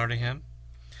dishonor to him.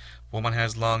 If a woman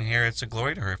has long hair, it's a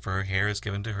glory to her, for her hair is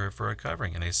given to her for a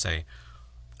covering. And they say,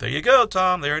 there you go,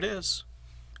 Tom, there it is.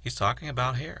 He's talking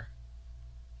about hair.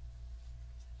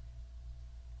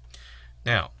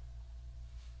 Now,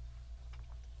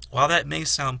 while that may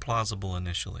sound plausible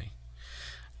initially,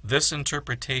 this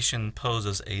interpretation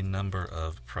poses a number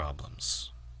of problems.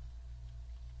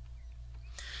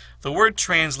 The word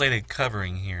translated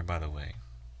covering here, by the way,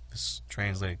 this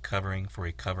translated covering for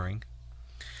a covering,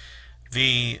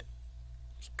 the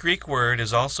Greek word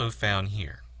is also found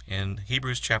here. In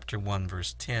Hebrews chapter 1,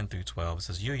 verse 10 through 12, it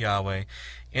says, You, Yahweh,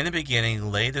 in the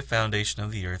beginning laid the foundation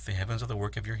of the earth. The heavens are the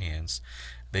work of your hands.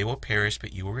 They will perish,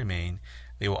 but you will remain.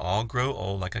 They will all grow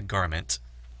old like a garment.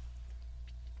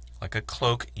 Like a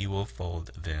cloak, you will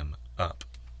fold them up.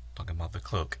 Talking about the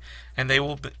cloak. And they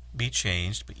will be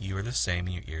changed, but you are the same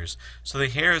in your ears. So the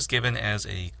hair is given as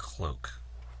a cloak.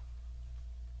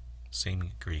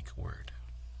 Same Greek word.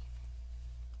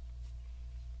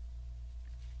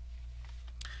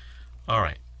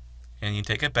 Alright. And you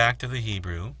take it back to the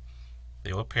Hebrew.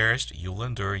 They will perish, you will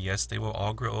endure. Yes, they will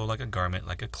all grow old like a garment.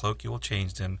 Like a cloak, you will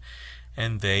change them.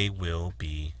 And they will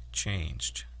be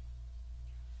changed.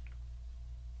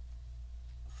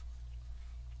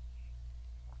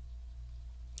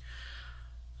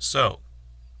 So,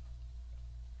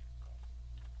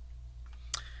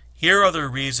 here are the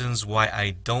reasons why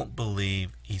I don't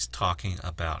believe he's talking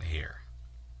about hair.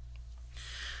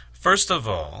 First of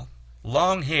all,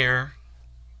 long hair,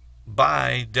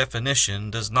 by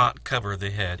definition, does not cover the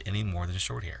head any more than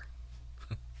short hair.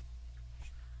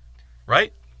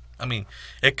 Right? I mean,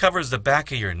 it covers the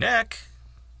back of your neck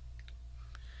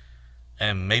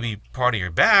and maybe part of your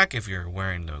back if you're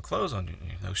wearing no clothes on,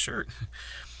 no shirt.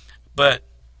 But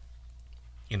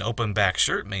an open back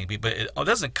shirt maybe, but it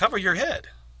doesn't cover your head.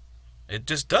 It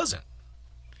just doesn't.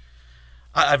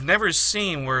 I've never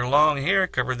seen where long hair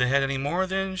covered the head any more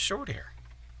than short hair.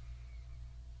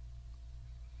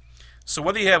 So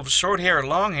whether you have short hair or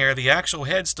long hair, the actual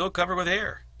head's still covered with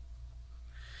hair.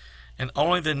 And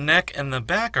only the neck and the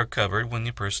back are covered when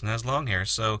the person has long hair.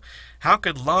 So how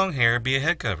could long hair be a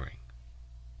head covering?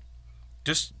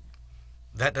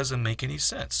 That doesn't make any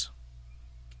sense.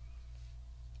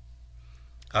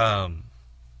 I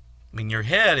mean, your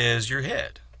head is your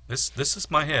head. This is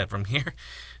my head from here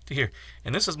to here.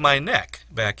 And this is my neck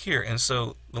back here. And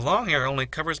so the long hair only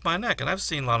covers my neck. And I've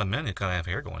seen a lot of men who kind of have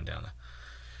hair going down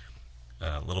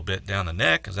a little bit down the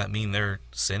neck. Does that mean they're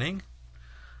sinning?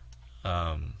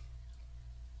 No.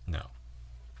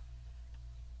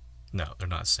 No, they're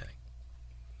not sinning.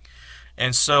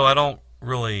 And so I don't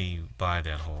really buy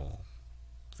that whole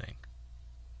thing.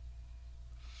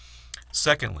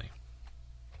 Secondly,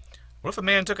 what if a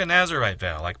man took a Nazirite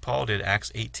vow, like Paul did,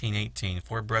 Acts 18:18,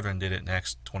 4 brethren did it in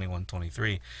Acts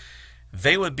 21:23?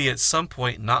 They would be at some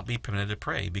point not be permitted to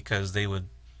pray because they would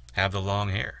have the long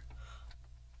hair.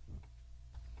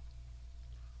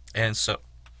 And so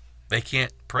they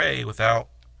can't pray without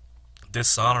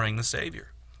dishonoring the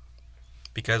Savior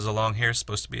because the long hair is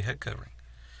supposed to be a head covering.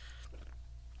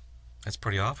 That's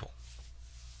pretty awful.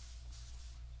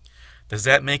 Does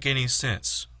that make any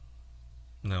sense?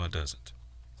 No, it doesn't.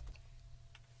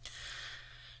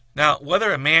 Now,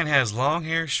 whether a man has long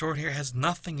hair, short hair, has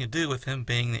nothing to do with him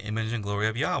being the image and glory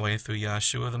of Yahweh through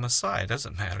Yahshua the Messiah. It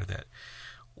doesn't matter that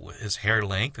his hair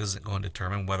length isn't going to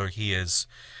determine whether he is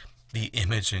the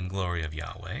image and glory of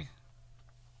Yahweh.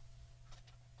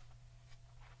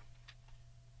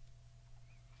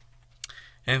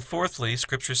 And fourthly,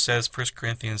 Scripture says, 1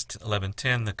 Corinthians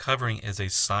 11:10, the covering is a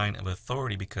sign of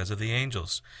authority because of the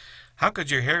angels. How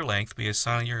could your hair length be a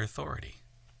sign of your authority?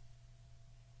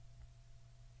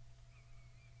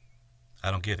 I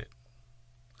don't get it.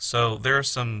 So there are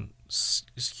some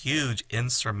huge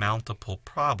insurmountable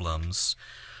problems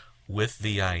with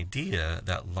the idea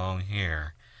that long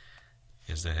hair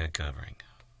is the head covering.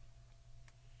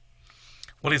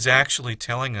 What he's actually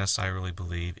telling us, I really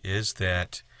believe, is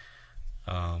that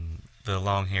the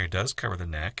long hair does cover the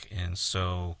neck, and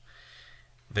so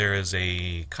there is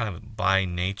a kind of by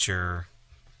nature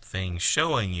thing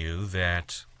showing you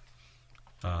that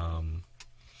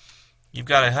you've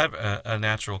got to have a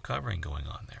natural covering going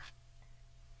on there.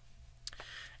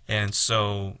 And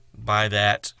so by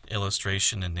that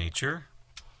illustration in nature,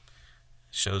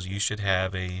 shows you should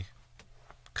have a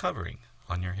covering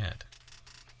on your head.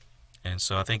 And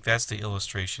so I think that's the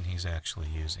illustration he's actually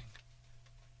using.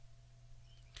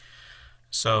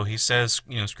 So he says,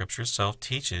 Scripture itself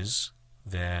teaches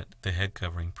that the head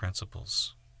covering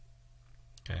principles.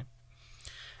 Okay.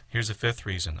 Here's a fifth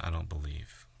reason I don't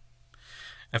believe.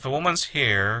 If a woman's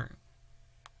hair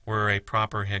were a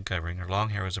proper head covering, or long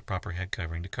hair was a proper head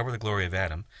covering to cover the glory of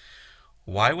Adam,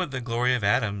 why would the glory of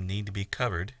Adam need to be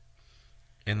covered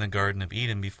in the Garden of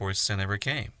Eden before sin ever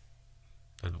came?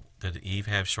 Did Eve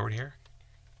have short hair?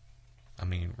 I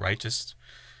mean, righteous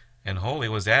and holy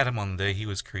was Adam on the day he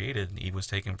was created, and Eve was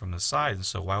taken from the side, and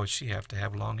so why would she have to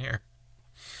have long hair?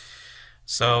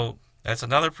 So that's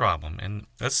another problem. And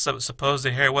let's suppose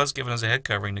the hair was given as a head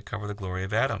covering to cover the glory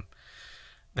of Adam.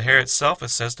 The hair itself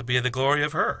is says to be the glory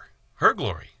of her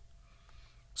glory.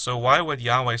 So why would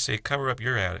Yahweh say, cover up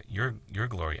your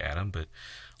glory, Adam, but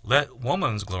let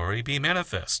woman's glory be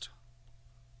manifest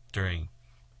during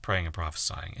praying and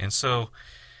prophesying? And so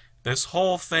this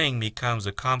whole thing becomes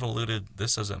a convoluted,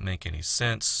 this doesn't make any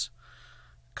sense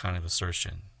kind of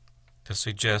assertion to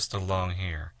suggest the long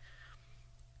hair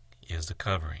is the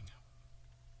covering.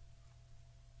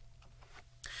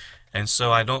 And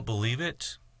so I don't believe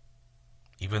it.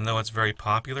 Even though it's very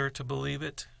popular to believe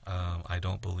it, I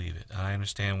don't believe it. I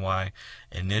understand why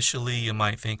initially you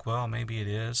might think, well, maybe it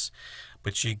is,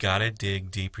 but you got to dig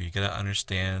deeper. You got to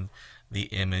understand the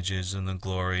images and the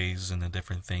glories and the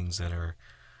different things that are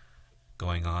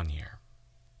going on here.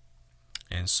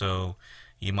 And so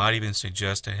you might even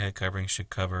suggest a head covering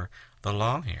should cover the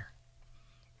long hair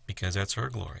because that's her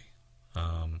glory.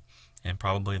 And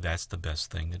probably that's the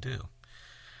best thing to do.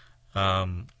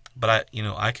 But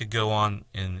I could go on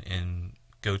and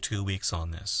go 2 weeks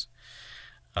on this.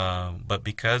 But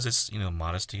because it's,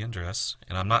 modesty and dress,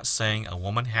 and I'm not saying a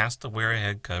woman has to wear a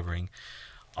head covering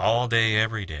all day,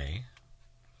 every day,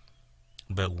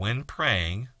 but when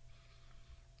praying,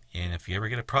 and if you ever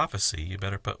get a prophecy, you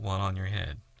better put one on your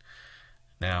head.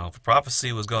 Now, if a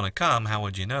prophecy was going to come, how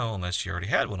would you know unless you already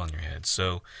had one on your head?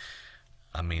 So,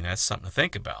 I mean, that's something to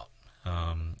think about.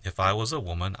 If I was a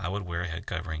woman, I would wear a head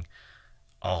covering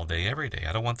all day, every day.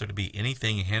 I don't want there to be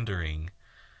anything hindering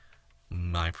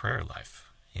my prayer life.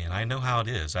 And I know how it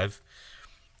is. I've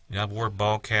wore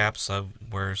ball caps. I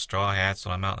wear straw hats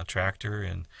when I'm out in the tractor,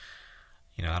 and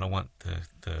I don't want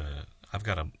I've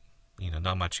got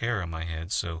not much hair on my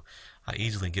head, so I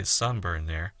easily get sunburned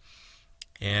there.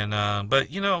 And but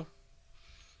every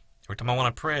time I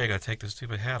want to pray, I got to take this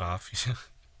stupid hat off.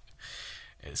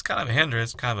 It's kind of a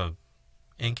hindrance, kind of an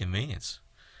inconvenience.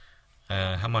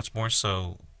 How much more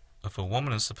so if a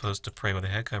woman is supposed to pray with a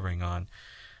head covering on?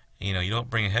 You don't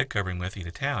bring a head covering with you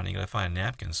to town. You got to find a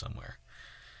napkin somewhere,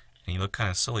 and you look kind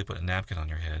of silly putting a napkin on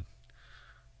your head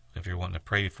if you're wanting to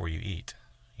pray before you eat,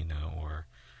 or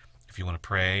if you want to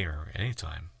pray or any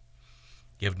time.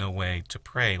 You have no way to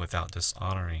pray without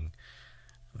dishonoring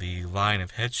the line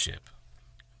of headship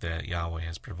that Yahweh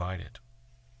has provided.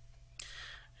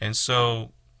 And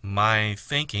so my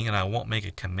thinking, and I won't make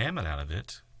a commandment out of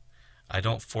it, I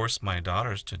don't force my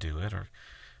daughters to do it or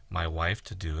my wife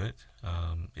to do it,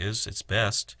 is it's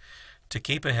best to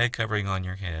keep a head covering on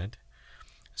your head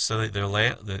so that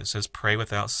it says pray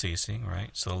without ceasing, right?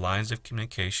 So the lines of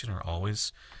communication are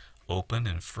always open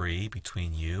and free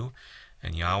between you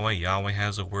and Yahweh. Yahweh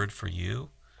has a word for you,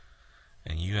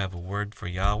 and you have a word for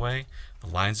Yahweh. The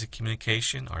lines of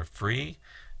communication are free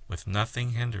with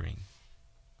nothing hindering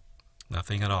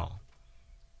Nothing at all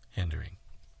hindering.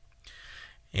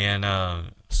 And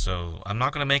so I'm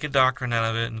not going to make a doctrine out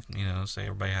of it and say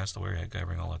everybody has to wear a head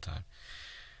covering all the time.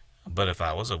 But if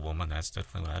I was a woman, that's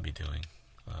definitely what I'd be doing.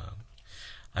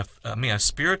 I mean, a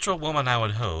spiritual woman, I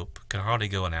would hope, could hardly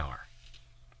go an hour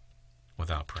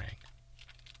without praying.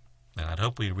 And I'd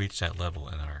hope we reach that level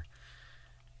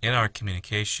in our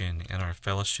communication, in our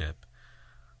fellowship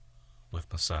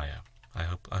with Messiah. I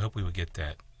hope we would get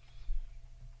that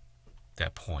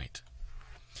point.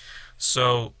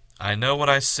 So I know what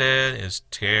I said is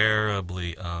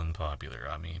terribly unpopular.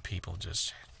 I mean, people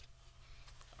just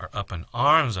are up in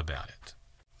arms about it.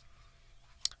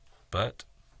 But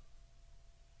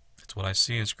it's what I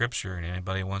see in Scripture, and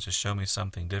anybody wants to show me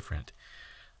something different,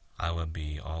 I would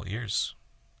be all ears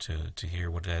to hear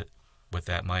what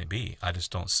that might be. I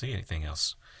just don't see anything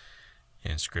else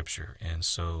in Scripture, and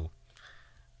so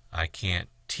I can't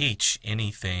teach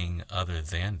anything other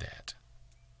than that.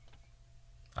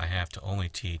 I have to only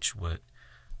teach what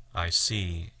I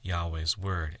see Yahweh's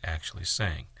Word actually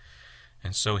saying.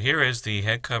 And so here is the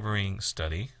head covering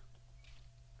study.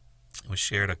 It was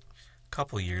shared a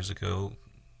couple of years ago,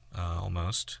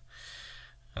 almost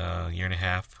a year and a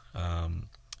half.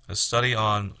 A study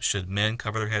on should men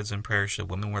cover their heads in prayer, should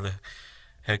women wear the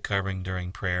head covering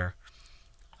during prayer.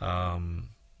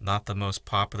 Not the most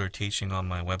popular teaching on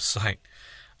my website.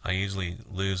 I usually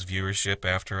lose viewership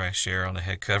after I share on the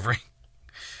head covering.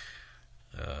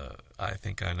 I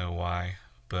think I know why,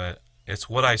 but it's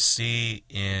what I see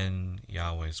in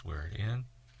Yahweh's Word. And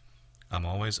I'm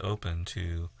always open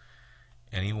to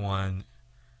anyone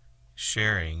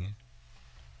sharing,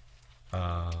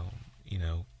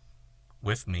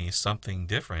 with me something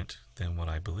different than what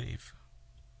I believe.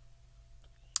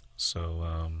 So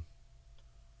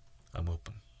I'm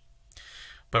open.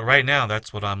 But right now,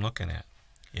 that's what I'm looking at.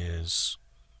 Is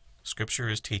Scripture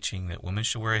is teaching that women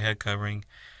should wear a head covering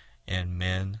and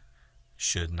men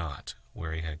should not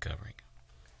wear a head covering.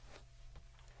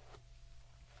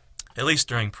 At least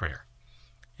during prayer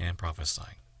and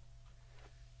prophesying.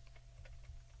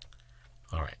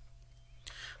 All right.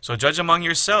 So judge among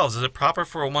yourselves. Is it proper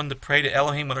for a woman to pray to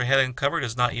Elohim with her head uncovered?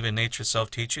 Does not even nature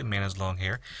itself teach you? Man has long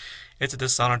hair. It's a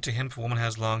dishonor to him if a woman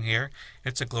has long hair.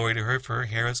 It's a glory to her, for her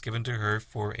hair is given to her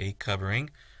for a covering.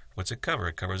 What's it cover?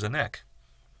 It covers the neck.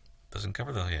 It doesn't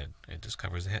cover the head. It just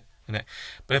covers the head. The neck.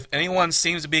 But if anyone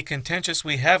seems to be contentious,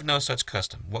 we have no such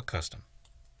custom. What custom?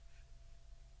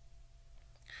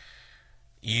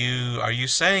 Are you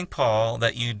saying, Paul,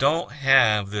 that you don't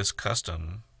have this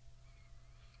custom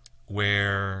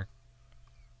where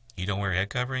you don't wear a head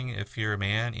covering if you're a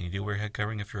man and you do wear a head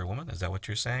covering if you're a woman? Is that what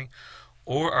you're saying?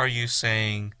 Or are you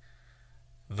saying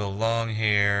the long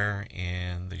hair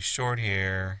and the short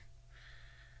hair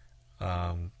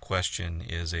question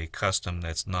is a custom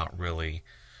that's not really,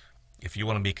 if you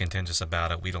want to be contentious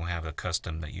about it, we don't have a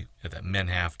custom that men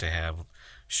have to have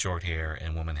short hair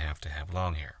and women have to have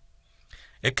long hair.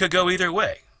 It could go either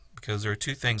way, because there are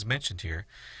two things mentioned here.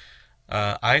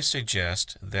 I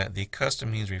suggest that the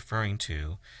custom he's referring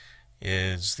to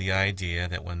is the idea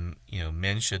that when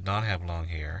men should not have long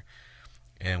hair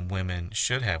and women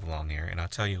should have long hair, and I'll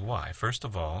tell you why. First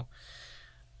of all,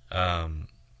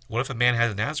 what if a man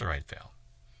has a Nazirite vow?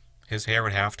 His hair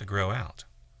would have to grow out,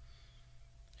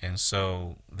 and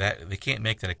so that they can't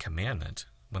make that a commandment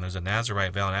when there's a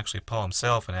Nazirite vow. And actually, Paul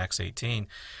himself in Acts 18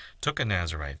 took a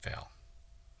Nazirite vow.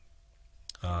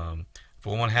 If a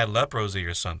woman had leprosy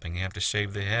or something, you have to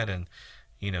shave the head and,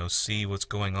 see what's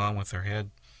going on with her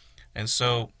head. And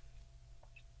so,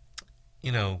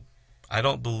 I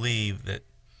don't believe that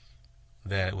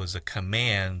it was a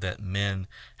command that men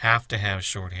have to have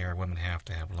short hair, women have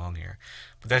to have long hair.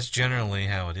 But that's generally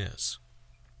how it is.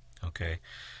 Okay?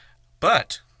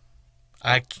 But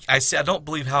I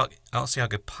don't see how it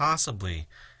could possibly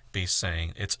be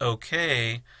saying it's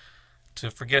okay to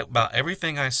forget about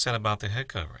everything I said about the head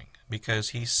covering, because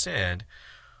he said,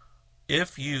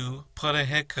 if you put a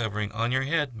head covering on your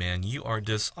head, man, you are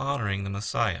dishonoring the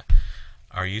Messiah.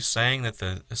 Are you saying that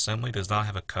the assembly does not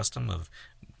have a custom of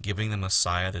giving the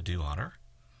Messiah the due honor?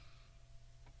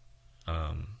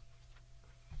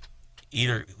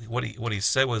 Either what he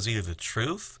said was either the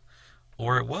truth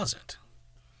or it wasn't.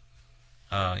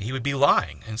 He would be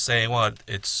lying and saying, well,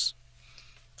 it's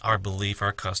our belief,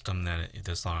 our custom that it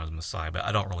dishonors the Messiah, but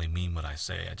I don't really mean what I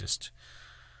say. I just,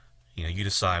 you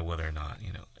decide whether or not,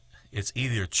 it's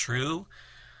either true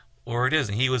or it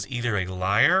isn't. He was either a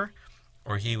liar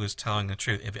or he was telling the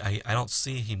truth. I don't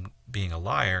see him being a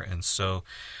liar, and so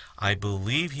I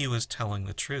believe he was telling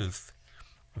the truth,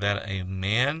 that a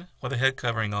man with a head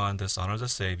covering on dishonors the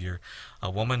Savior,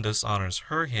 a woman dishonors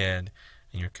her head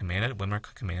And women are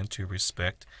commanded to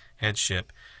respect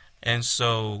headship. And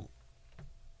so,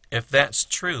 if that's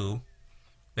true,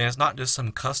 then it's not just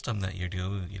some custom that you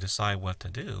do, you decide what to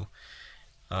do.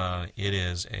 It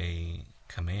is a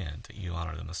command that you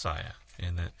honor the Messiah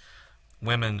and that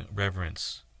women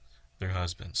reverence their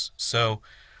husbands. So,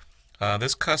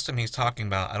 this custom he's talking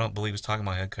about, I don't believe he's talking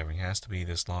about head covering. It has to be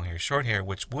this long hair, short hair,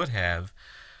 which would have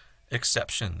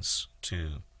exceptions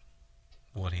to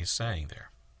what he's saying there.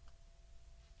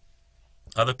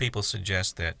 Other people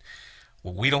suggest that,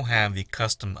 well, we don't have the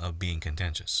custom of being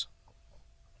contentious.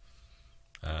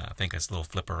 I think it's a little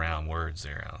flip around words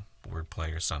there,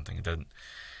 wordplay or something. It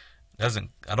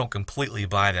doesn't. I don't completely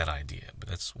buy that idea, but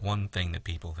that's one thing that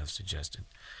people have suggested.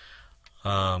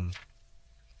 All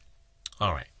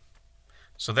right.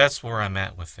 So that's where I'm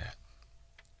at with that.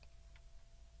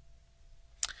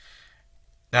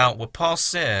 Now, what Paul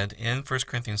said in 1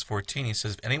 Corinthians 14, he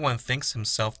says, if anyone thinks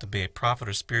himself to be a prophet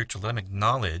or spiritual, let him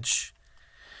acknowledge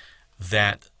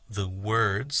that the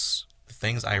words, the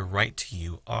things I write to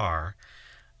you, are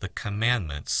the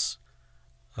commandments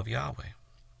of Yahweh.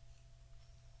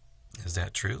 Is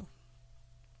that true?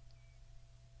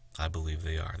 I believe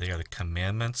they are. They are the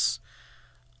commandments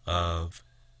of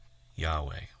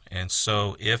Yahweh. And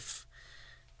so if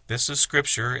this is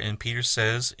Scripture, and Peter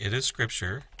says it is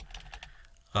Scripture,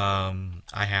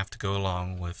 I have to go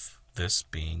along with this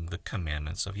being the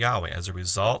commandments of Yahweh. As a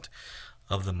result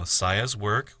of the Messiah's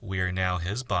work, we are now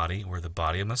his body. We're the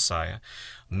body of Messiah.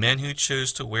 Men who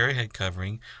choose to wear a head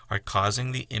covering are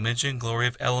causing the image and glory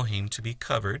of Elohim to be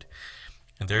covered,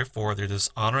 and therefore they're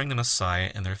dishonoring the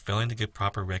Messiah, and they're failing to give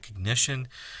proper recognition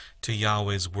to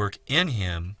Yahweh's work in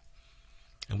him.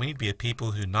 And we need to be a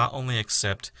people who not only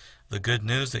accept the good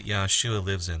news that Yahshua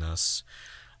lives in us,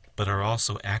 but are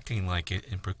also acting like it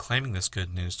and proclaiming this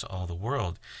good news to all the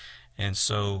world. And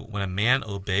so when a man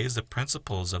obeys the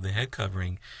principles of the head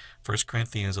covering, 1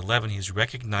 Corinthians 11, he's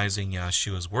recognizing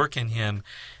Yahshua's work in him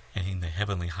and in the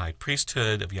heavenly high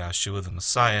priesthood of Yahshua the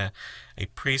Messiah, a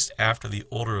priest after the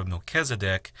order of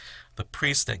Melchizedek, the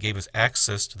priest that gave us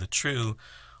access to the true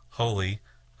Holy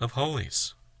of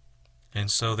Holies.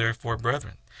 And so therefore,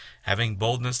 brethren, having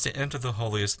boldness to enter the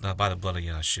holiest by the blood of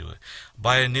Yahshua,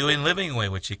 by a new and living way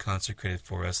which he consecrated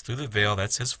for us through the veil,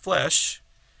 that's his flesh.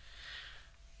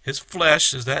 His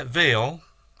flesh is that veil,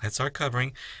 that's our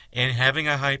covering. And having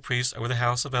a high priest over the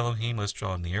house of Elohim, let's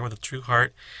draw near with a true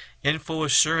heart, in full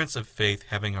assurance of faith,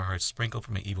 having our hearts sprinkled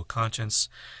from an evil conscience,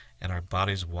 and our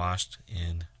bodies washed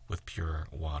in with pure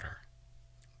water.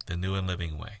 The new and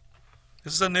living way.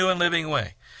 This is a new and living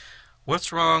way.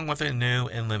 What's wrong with a new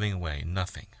and living way?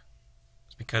 Nothing.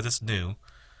 It's because it's new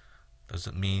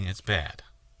doesn't mean it's bad.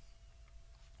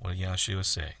 What did Yahshua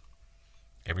say?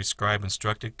 Every scribe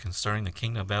instructed concerning the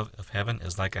kingdom of heaven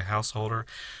is like a householder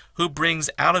who brings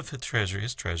out of his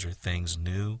treasure, things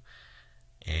new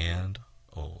and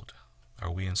old.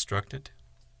 Are we instructed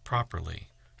properly?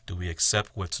 Do we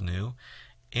accept what's new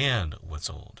and what's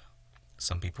old?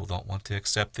 Some people don't want to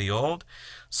accept the old.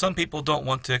 Some people don't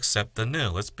want to accept the new.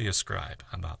 Let's be a scribe.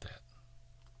 How about that?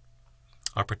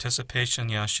 Our participation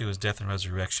in Yahshua's death and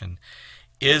resurrection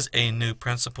is a new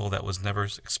principle that was never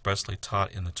expressly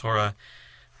taught in the Torah.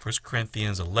 1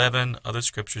 Corinthians 11, other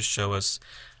scriptures show us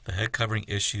the head covering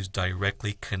issues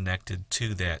directly connected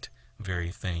to that very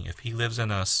thing. If he lives in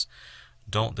us,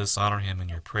 don't dishonor him in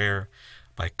your prayer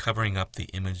by covering up the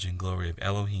image and glory of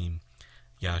Elohim,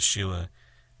 Yahshua,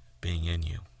 being in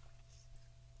you.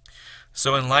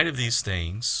 So in light of these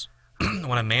things,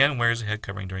 when a man wears a head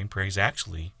covering during prayer, he's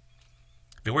actually,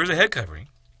 if he wears a head covering,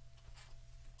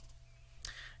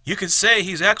 you could say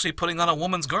he's actually putting on a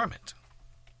woman's garment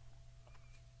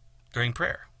during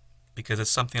prayer, because it's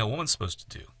something a woman's supposed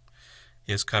to do,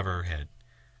 is cover her head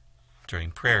during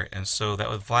prayer. And so that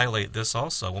would violate this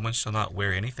also. A woman shall not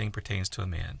wear anything pertains to a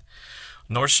man,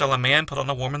 nor shall a man put on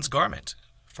a woman's garment,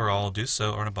 for all do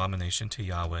so are an abomination to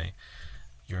Yahweh,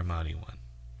 your mighty one.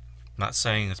 I'm not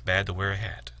saying it's bad to wear a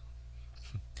hat,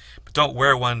 but don't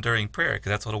wear one during prayer, because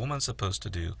that's what a woman's supposed to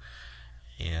do.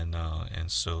 And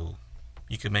so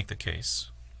you can make the case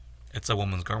it's a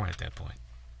woman's garment at that point.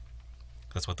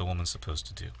 That's what the woman's supposed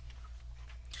to do.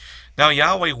 Now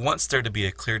Yahweh wants there to be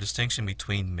a clear distinction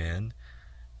between men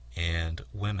and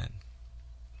women.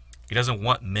 He doesn't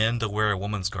want men to wear a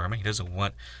woman's garment. He doesn't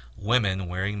want women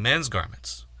wearing men's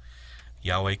garments.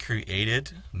 Yahweh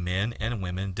created men and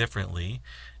women differently,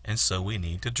 and so we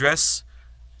need to dress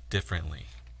differently.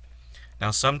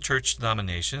 Now, some church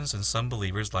denominations and some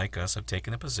believers like us have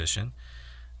taken a position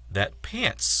that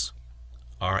pants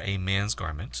are a man's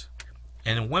garment,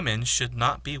 and women should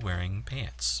not be wearing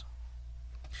pants.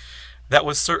 That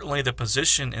was certainly the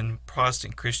position in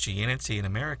Protestant Christianity in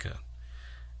America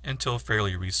until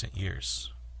fairly recent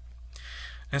years.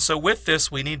 And so with this,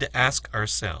 we need to ask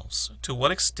ourselves, to what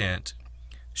extent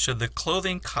should the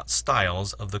clothing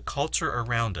styles of the culture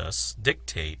around us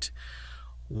dictate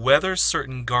whether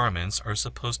certain garments are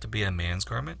supposed to be a man's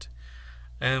garment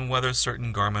and whether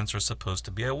certain garments are supposed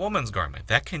to be a woman's garment?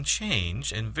 That can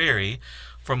change and vary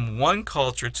from one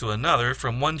culture to another,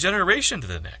 from one generation to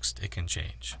the next. It can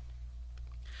change.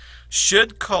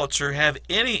 Should culture have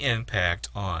any impact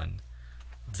on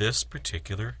this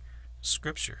particular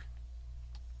scripture?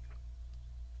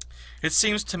 It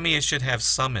seems to me it should have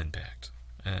some impact.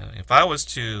 If I was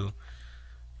to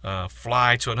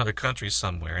fly to another country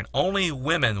somewhere and only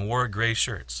women wore gray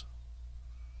shirts,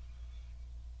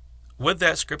 would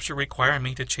that scripture require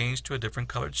me to change to a different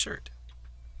colored shirt?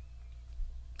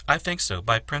 I think so.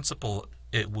 By principle,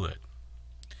 it would.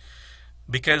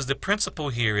 Because the principle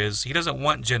here is he doesn't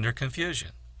want gender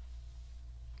confusion.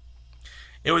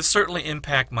 It would certainly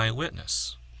impact my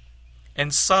witness.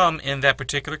 And some in that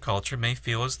particular culture may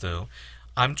feel as though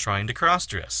I'm trying to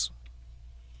cross-dress.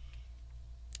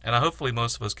 And hopefully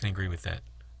most of us can agree with that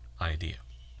idea.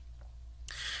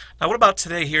 Now, what about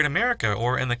today here in America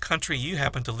or in the country you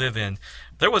happen to live in?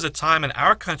 There was a time in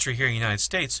our country here in the United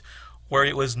States where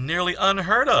it was nearly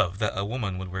unheard of that a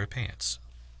woman would wear pants.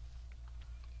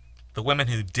 The women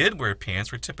who did wear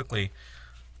pants were typically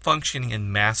functioning in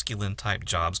masculine-type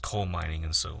jobs, coal mining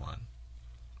and so on.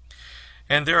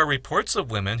 And there are reports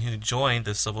of women who joined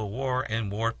the Civil War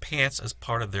and wore pants as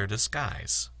part of their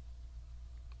disguise.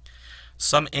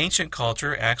 Some ancient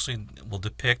culture actually will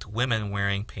depict women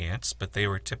wearing pants, but they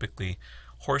were typically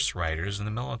horse riders in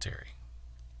the military.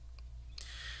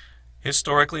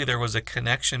 Historically, there was a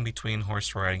connection between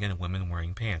horse riding and women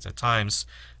wearing pants. At times,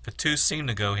 the two seemed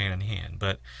to go hand in hand,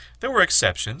 but there were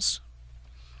exceptions.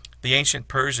 The ancient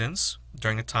Persians,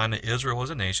 during the time that Israel was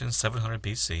a nation, 700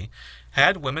 BC,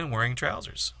 had women wearing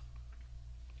trousers.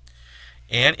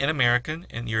 And in American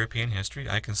and European history,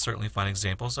 I can certainly find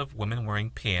examples of women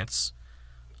wearing pants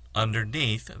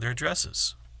underneath their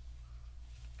dresses.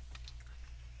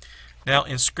 Now,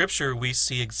 in Scripture, we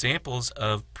see examples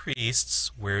of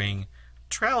priests wearing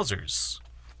trousers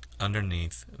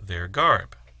underneath their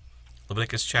garb.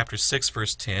 Leviticus chapter 6,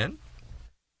 verse 10.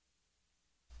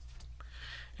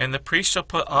 And the priest shall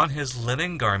put on his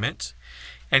linen garment,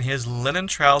 and his linen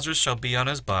trousers shall be on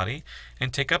his body,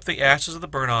 and take up the ashes of the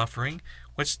burnt offering,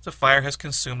 which the fire has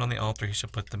consumed on the altar. He shall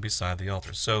put them beside the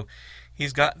altar. So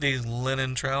he's got these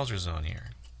linen trousers on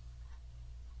here.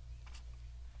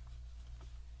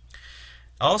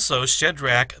 Also,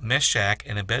 Shadrach, Meshach,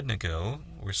 and Abednego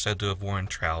were said to have worn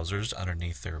trousers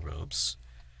underneath their robes.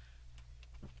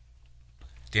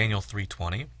 Daniel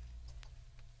 3:20.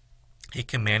 He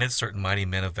commanded certain mighty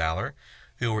men of valor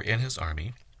who were in his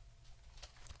army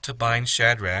to bind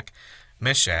Shadrach,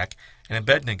 Meshach, and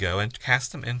Abednego and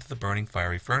cast them into the burning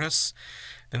fiery furnace.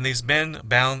 Then these men,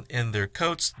 bound in their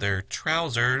coats, their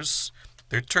trousers,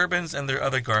 their turbans, and their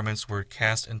other garments, were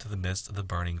cast into the midst of the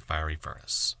burning fiery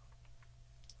furnace.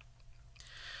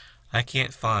 I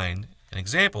can't find an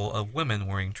example of women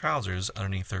wearing trousers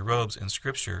underneath their robes in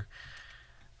Scripture.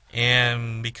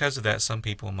 And because of that, some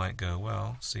people might go,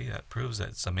 well, see, that proves that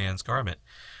it's a man's garment.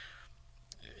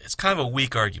 It's kind of a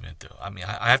weak argument, though. I mean,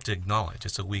 I have to acknowledge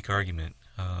it's a weak argument.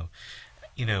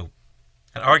 An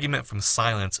argument from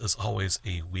silence is always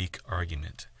a weak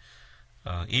argument.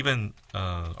 Even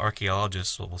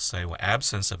archaeologists will say, well,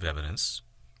 absence of evidence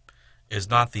is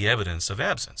not the evidence of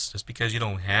absence. Just because you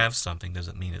don't have something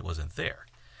doesn't mean it wasn't there.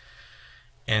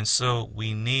 And so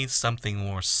we need something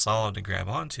more solid to grab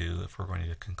onto if we're going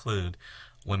to conclude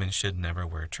women should never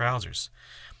wear trousers.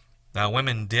 Now,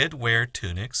 women did wear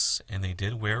tunics and they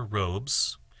did wear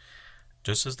robes,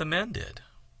 just as the men did.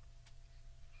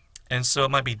 And so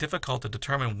it might be difficult to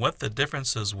determine what the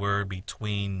differences were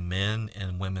between men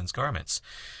and women's garments.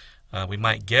 We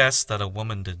might guess that a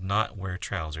woman did not wear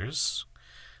trousers,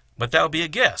 but that would be a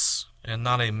guess and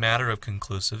not a matter of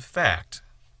conclusive fact.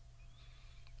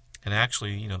 And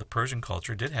actually, the Persian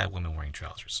culture did have women wearing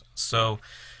trousers. So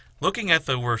looking at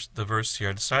the verse here,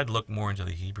 I decided to look more into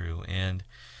the Hebrew. And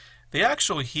the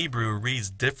actual Hebrew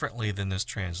reads differently than this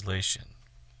translation.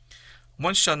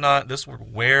 One shall not, this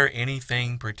word, wear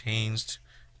anything pertains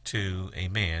to a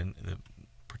man,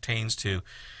 pertains to,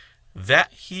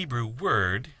 that Hebrew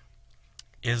word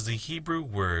is the Hebrew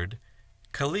word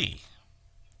kali.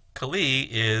 Kali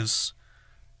is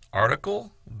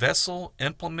article, vessel,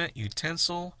 implement,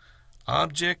 utensil,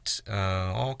 object,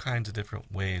 all kinds of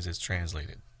different ways it's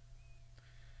translated.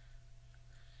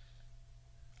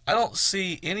 I don't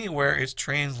see anywhere it's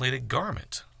translated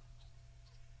garment.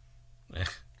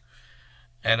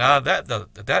 And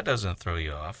that doesn't throw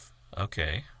you off.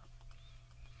 Okay.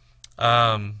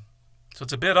 So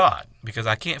it's a bit odd because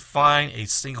I can't find a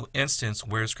single instance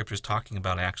where Scripture is talking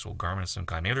about actual garments of some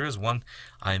kind. Maybe there is one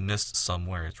I missed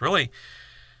somewhere. It's really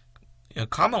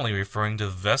commonly referring to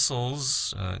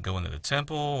vessels going to the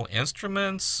temple,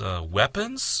 instruments,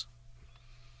 weapons.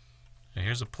 And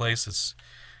here's a place that's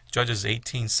Judges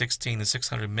 18:16. The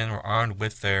 600 men were armed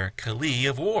with their kali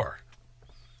of war,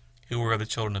 who were the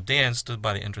children of Dan, stood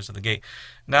by the entrance of the gate.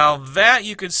 Now that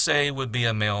you could say would be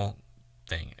a male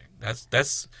thing.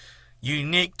 That's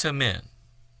unique to men.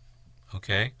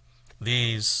 Okay?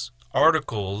 These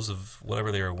articles of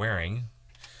whatever they were wearing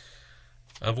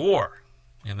of war.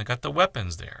 And they got the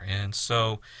weapons there. And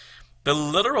so the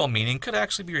literal meaning could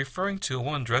actually be referring to a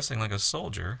woman dressing like a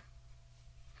soldier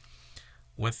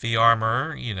with the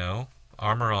armor,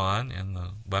 armor on and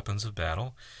the weapons of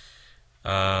battle.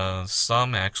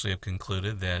 Some actually have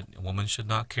concluded that a woman should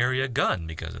not carry a gun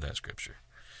because of that scripture,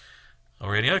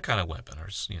 or any other kind of weapon, or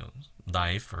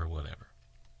knife or whatever.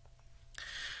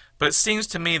 But it seems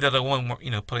to me that a woman,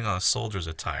 putting on a soldier's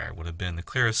attire would have been the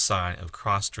clearest sign of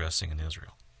cross-dressing in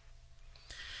Israel.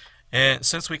 And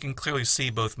since we can clearly see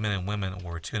both men and women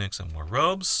wore tunics and wore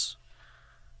robes,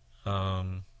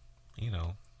 that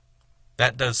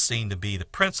does seem to be the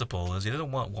principle. Is he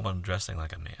doesn't want a woman dressing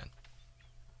like a man,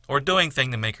 or doing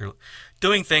things to make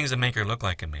her look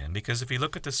like a man. Because if you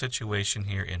look at the situation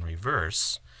here in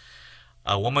reverse,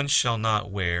 a woman shall not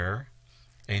wear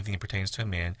anything that pertains to a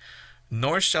man,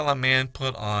 nor shall a man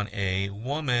put on a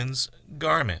woman's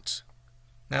garment.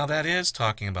 Now that is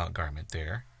talking about garment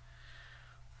there.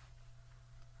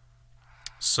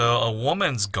 So a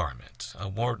woman's garment,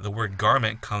 the word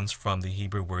garment comes from the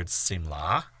Hebrew word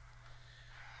simlah.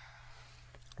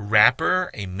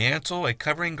 Wrapper, a mantle, a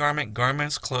covering garment,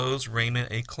 garments, clothes, raiment,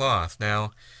 a cloth.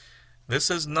 Now, this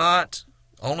is not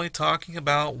only talking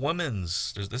about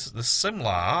women's. The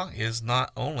simlah is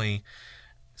not only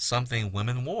something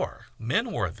women wore.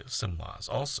 Men wore the simlahs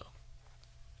also.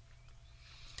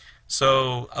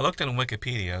 So I looked in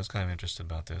Wikipedia. I was kind of interested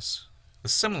about this. The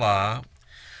simlah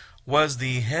was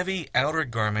the heavy outer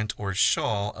garment or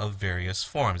shawl of various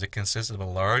forms. It consisted of a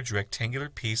large rectangular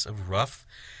piece of rough,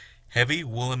 heavy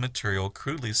woolen material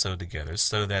crudely sewed together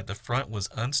so that the front was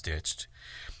unstitched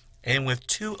and with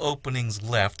two openings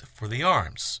left for the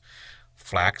arms.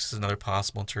 Flax is another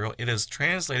possible material. It is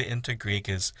translated into Greek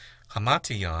as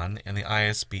hamation, and the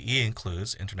ISBE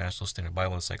includes, International Standard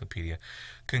Bible Encyclopedia,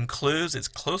 concludes it's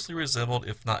closely resembled,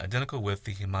 if not identical with,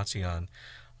 the hamation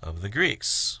of the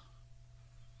Greeks.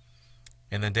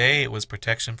 In the day, it was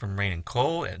protection from rain and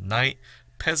cold. At night,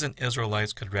 peasant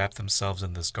Israelites could wrap themselves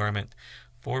in this garment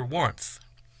for warmth.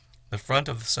 The front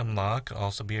of the simlah could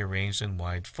also be arranged in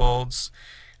wide folds,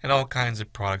 and all kinds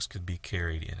of products could be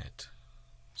carried in it.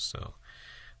 So,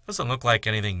 it doesn't look like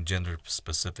anything gender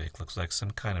specific. Looks like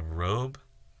some kind of robe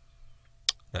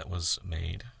that was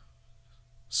made.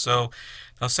 So,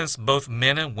 now since both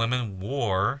men and women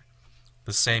wore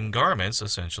the same garments,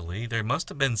 essentially, there must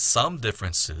have been some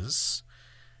differences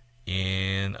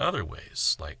in other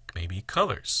ways, like maybe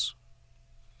colors.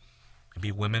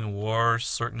 Maybe women wore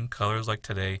certain colors, like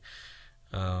today,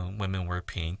 women wear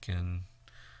pink and,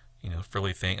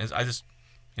 frilly things. I just,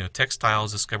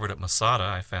 textiles discovered at Masada,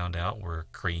 I found out, were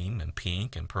cream and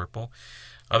pink and purple.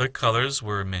 Other colors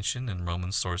were mentioned in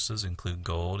Roman sources, include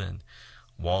gold and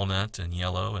walnut and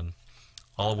yellow, and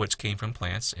all of which came from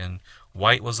plants. And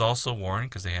white was also worn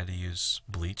because they had to use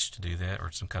bleach to do that,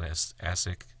 or some kind of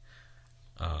acid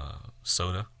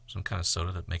soda, some kind of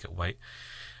soda to make it white.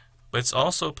 But it's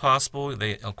also possible,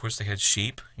 of course, they had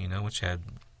sheep, which had,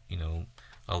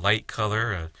 a light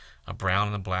color, a brown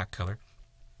and a black color.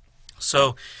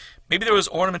 So maybe there was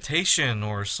ornamentation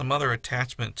or some other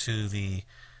attachment to the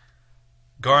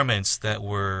garments that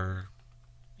were,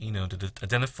 to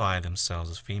identify themselves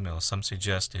as female. Some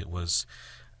suggest it was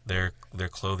their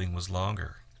clothing was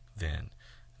longer than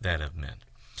that of men.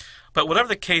 But whatever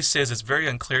the case is, it's very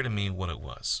unclear to me what it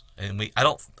was. And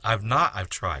I've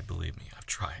tried, believe me, I've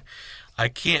tried. I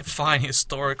can't find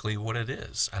historically what it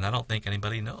is, and I don't think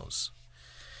anybody knows.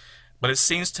 But it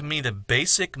seems to me the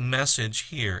basic message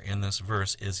here in this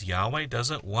verse is Yahweh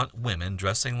doesn't want women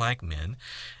dressing like men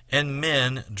and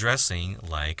men dressing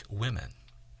like women.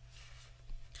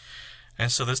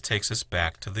 And so this takes us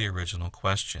back to the original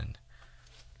question.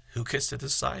 Who gets to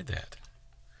decide that?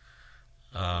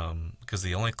 Because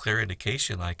the only clear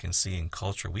indication I can see in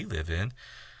culture we live in,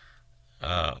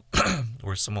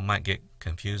 where someone might get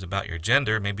confused about your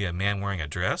gender, maybe a man wearing a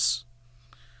dress.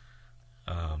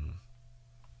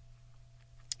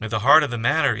 But the heart of the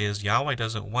matter is Yahweh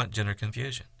doesn't want gender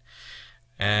confusion.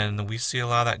 And we see a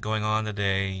lot of that going on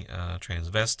today.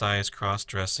 Transvestites,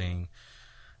 cross-dressing,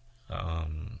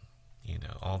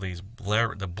 all these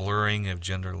the blurring of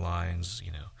gender lines,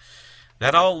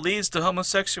 That all leads to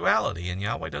homosexuality, and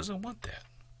Yahweh doesn't want that.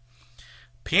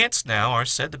 Pants now are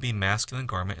said to be masculine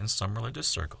garment in some religious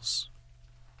circles.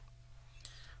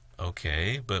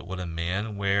 Okay, but would a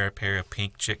man wear a pair of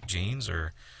pink chick jeans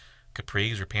or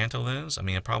capris or pantaloons? I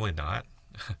mean, probably not.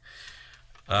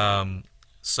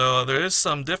 So there is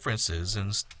some differences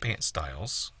in pant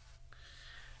styles.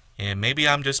 And maybe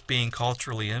I'm just being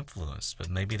culturally influenced, but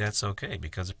maybe that's okay,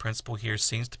 because the principle here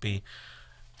seems to be,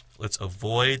 let's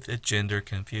avoid the gender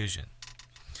confusion.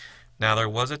 Now, there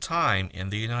was a time in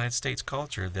the United States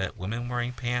culture that women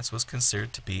wearing pants was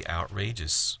considered to be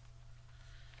outrageous,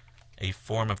 a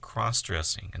form of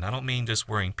cross-dressing. And I don't mean just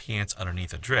wearing pants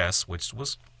underneath a dress, which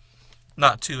was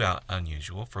not too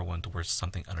unusual for one to wear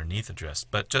something underneath a dress,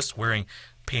 but just wearing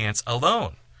pants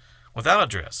alone, without a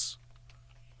dress.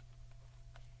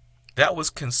 That was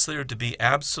considered to be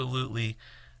absolutely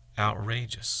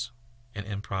outrageous and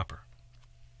improper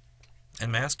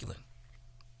and masculine,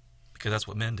 because that's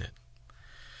what men did.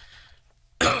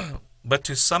 But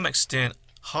to some extent,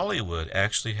 Hollywood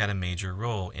actually had a major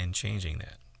role in changing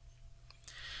that.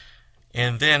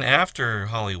 And then after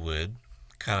Hollywood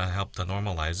kind of helped to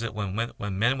normalize it, when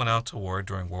men went out to war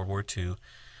during World War II,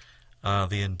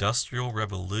 the Industrial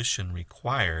Revolution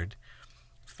required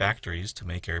factories to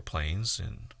make airplanes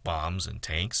and bombs and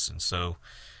tanks. And so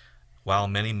while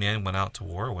many men went out to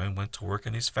war, women went to work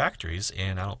in these factories.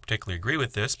 And I don't particularly agree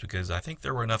with this, because I think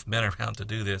there were enough men around to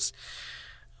do this.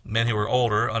 Men who were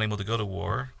older, unable to go to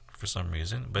war for some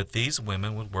reason. But these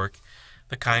women would work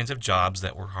the kinds of jobs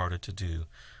that were harder to do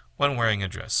when wearing a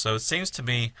dress. So it seems to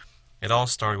me it all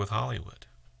started with Hollywood.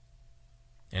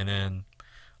 And then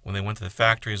when they went to the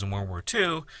factories in World War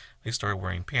II, they started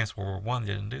wearing pants. World War I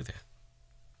didn't do that.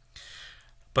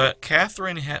 But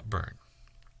Katharine Hepburn,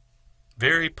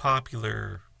 very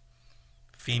popular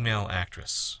female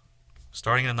actress,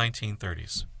 starting in the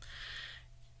 1930s.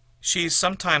 She's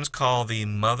sometimes called the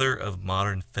mother of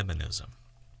modern feminism.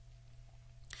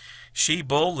 She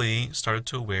boldly started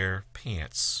to wear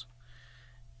pants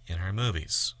in her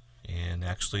movies. And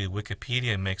actually,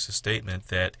 Wikipedia makes a statement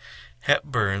that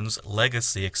Hepburn's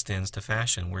legacy extends to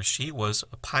fashion, where she was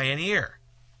a pioneer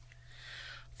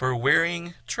for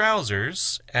wearing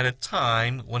trousers at a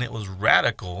time when it was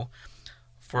radical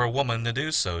for a woman to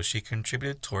do so. She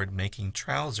contributed toward making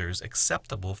trousers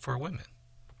acceptable for women,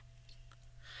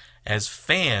 as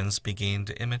fans began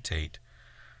to imitate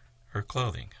her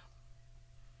clothing.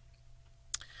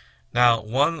 Now,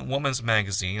 one woman's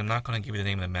magazine, I'm not going to give you the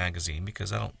name of the magazine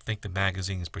because I don't think the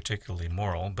magazine is particularly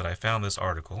moral, but I found this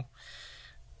article,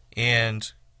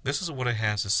 and this is what it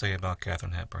has to say about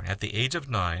Katharine Hepburn. At the age of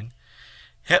 9,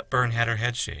 Hepburn had her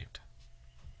head shaved,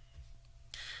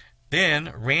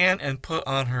 then ran and put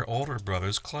on her older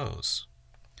brother's clothes.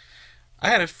 I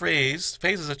had a phase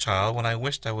as a child when I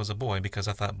wished I was a boy because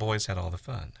I thought boys had all the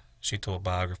fun, she told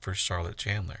biographer Charlotte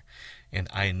Chandler. And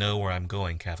I know where I'm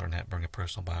going, Katharine Hepburn, a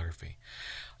personal biography.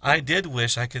 I did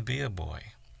wish I could be a boy,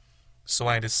 so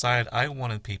I decided I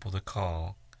wanted people to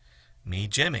call me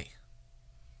Jimmy.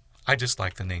 I just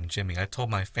like the name Jimmy. I told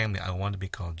my family I wanted to be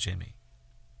called Jimmy.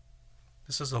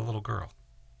 This is a little girl,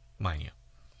 mind you.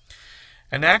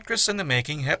 An actress in the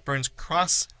making, Hepburn's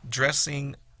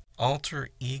cross-dressing alter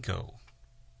ego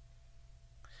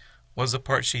was the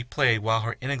part she played, while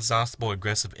her inexhaustible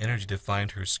aggressive energy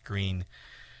defined her screen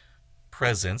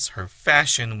presence. Her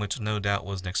fashion, which no doubt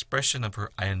was an expression of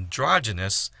her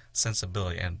androgynous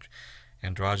sensibility, and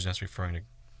androgynous referring to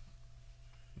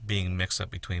being mixed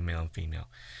up between male and female,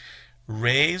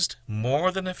 raised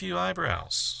more than a few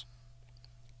eyebrows.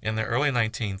 In the early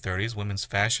 1930s, women's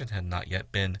fashion had not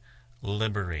yet been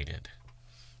liberated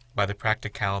by the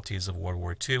practicalities of World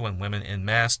War II, when women en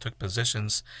masse took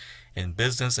positions in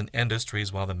business and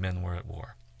industries while the men were at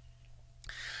war.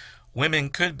 Women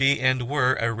could be and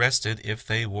were arrested if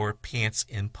they wore pants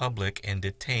in public and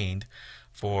detained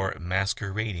for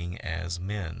masquerading as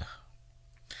men.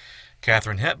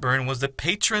 Katharine Hepburn was the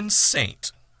patron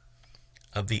saint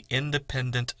of the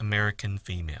independent American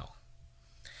female.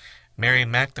 Mary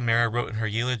McNamara wrote in her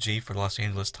eulogy for the Los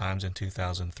Angeles Times in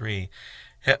 2003,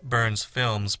 Hepburn's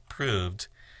films proved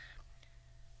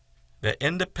that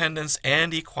independence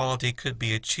and equality could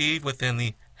be achieved within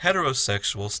the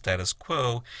heterosexual status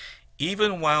quo,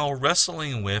 even while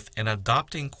wrestling with and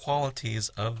adopting qualities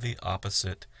of the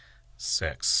opposite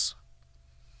sex.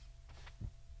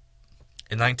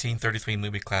 In 1933,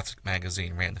 Movie Classic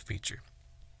magazine ran the feature,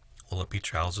 Will It Be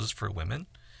Trousers for Women?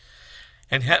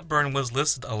 And Hepburn was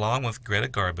listed along with Greta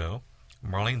Garbo,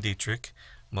 Marlene Dietrich,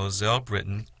 Moselle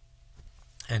Britton,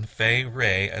 and Faye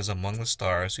Ray as among the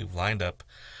stars who've lined up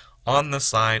on the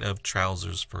side of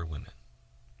trousers for women.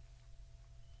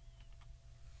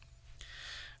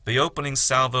 The opening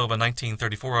salvo of a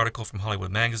 1934 article from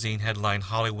Hollywood Magazine, headline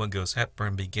 "Hollywood Goes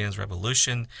Hepburn Begins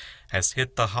Revolution," has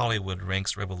hit the Hollywood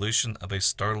ranks revolution of a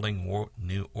startling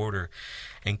new order,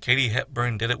 and Katie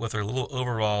Hepburn did it with her little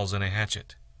overalls and a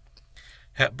hatchet.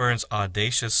 Hepburn's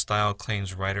audacious style,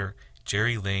 claims writer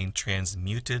Jerry Lane,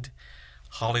 transmuted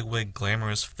Hollywood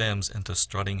glamorous femmes into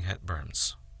strutting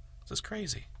Hepburns. This is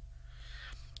crazy.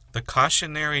 The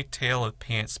cautionary tale of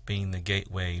pants being the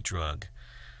gateway drug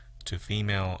to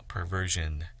female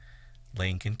perversion,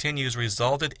 Lane continues,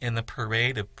 resulted in the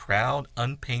parade of proud,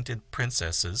 unpainted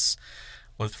princesses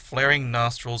with flaring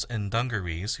nostrils and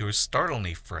dungarees who are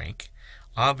startlingly frank,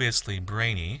 obviously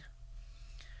brainy,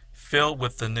 filled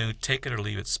with the new take it or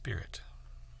leave it spirit.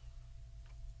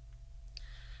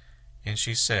 And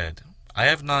she said, "I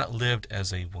have not lived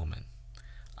as a woman.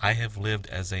 I have lived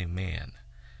as a man,"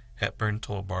 Hepburn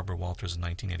told Barbara Walters in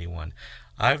 1981.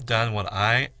 "I've done what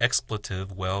I,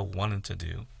 expletive well, wanted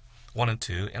to,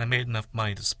 and I made enough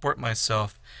money to support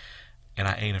myself, and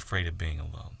I ain't afraid of being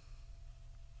alone."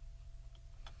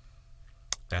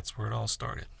 That's where it all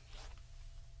started.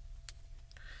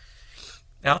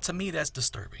 Now, to me, that's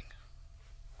disturbing.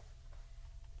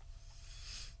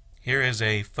 Here is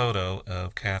a photo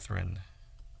of Katharine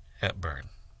Hepburn.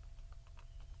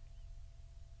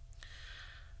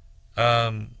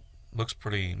 Looks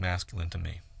pretty masculine to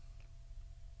me.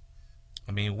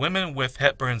 I mean, women with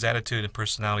Hepburn's attitude and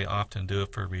personality often do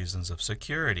it for reasons of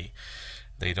security.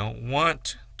 They don't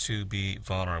want to be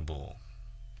vulnerable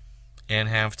and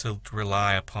have to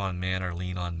rely upon men or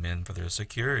lean on men for their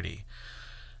security.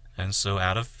 And so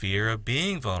out of fear of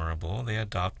being vulnerable, they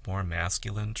adopt more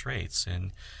masculine traits.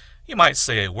 And you might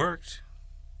say it worked.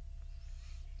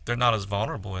 They're not as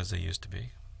vulnerable as they used to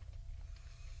be.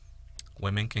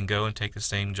 Women can go and take the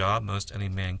same job most any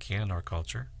man can in our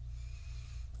culture.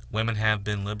 Women have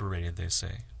been liberated, they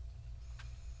say.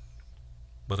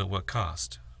 But at what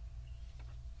cost?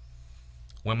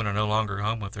 Women are no longer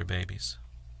home with their babies.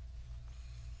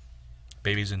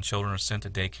 Babies and children are sent to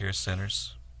daycare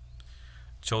centers.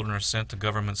 Children are sent to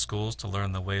government schools to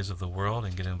learn the ways of the world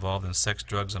and get involved in sex,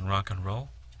 drugs, and rock and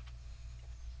roll.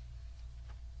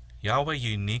 Yahweh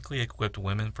uniquely equipped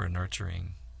women for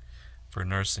nurturing, for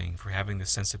nursing, for having the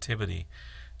sensitivity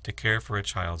to care for a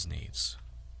child's needs.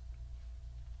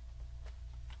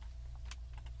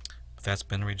 But that's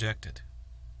been rejected.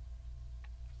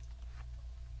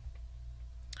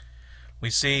 We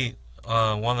see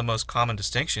one of the most common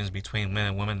distinctions between men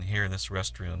and women here in this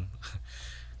restroom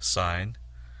sign.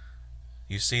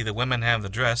 You see the women have the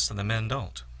dress and the men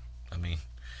don't. I mean,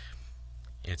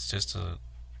 it's just a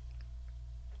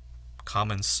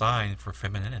common sign for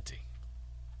femininity.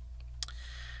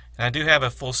 And I do have a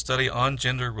full study on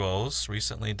gender roles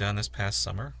recently done this past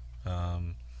summer.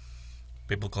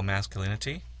 Biblical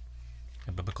masculinity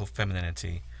and biblical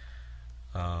femininity.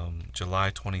 July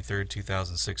 23rd,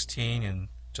 2016 and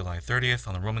July 30th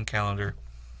on the Roman calendar.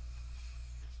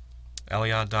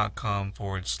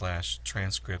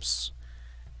 EliYah.com/transcripts,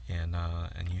 and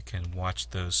you can watch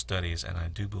those studies. And I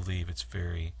do believe it's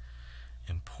very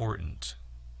important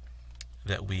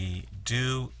that we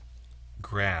do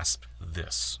grasp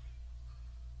this.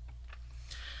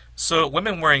 So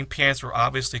women wearing pants were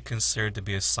obviously considered to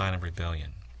be a sign of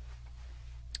rebellion.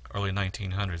 Early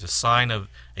 1900s, a sign of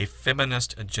a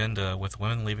feminist agenda, with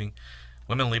women leaving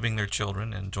their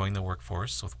children and joining the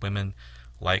workforce, with women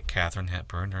like Katharine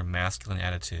Hepburn, her masculine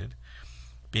attitude,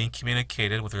 being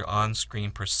communicated with her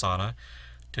on-screen persona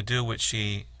to do what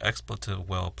she, expletive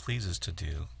well, pleases to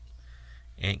do,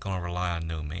 ain't going to rely on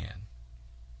no man.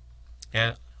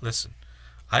 And listen,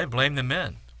 I blame the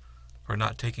men for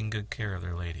not taking good care of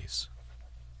their ladies.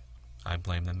 I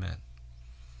blame the men.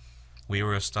 We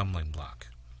were a stumbling block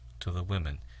to the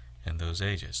women in those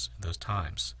ages, those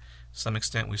times. To some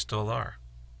extent, we still are.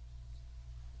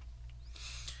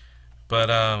 But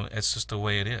it's just the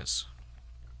way it is.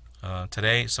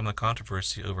 Today, some of the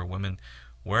controversy over women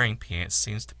wearing pants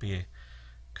seems to be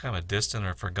kind of a distant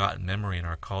or forgotten memory in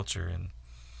our culture.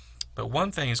 But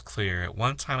one thing is clear. At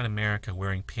one time in America,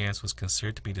 wearing pants was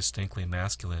considered to be distinctly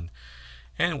masculine,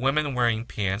 and women wearing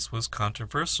pants was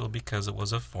controversial because it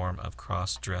was a form of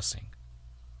cross-dressing.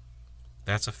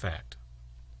 That's a fact.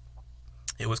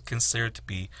 It was considered to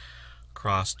be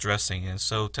cross-dressing. And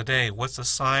so today, what's the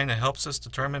sign that helps us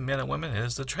determine men and women? It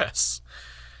is the dress.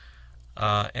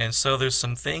 And so there's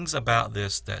some things about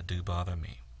this that do bother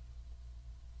me.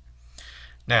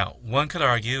 Now, one could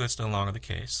argue it's no longer the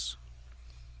case.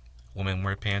 Women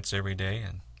wear pants every day,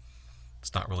 and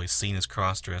it's not really seen as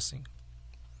cross-dressing.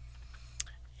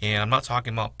 And I'm not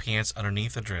talking about pants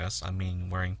underneath a dress. I mean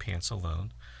wearing pants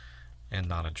alone and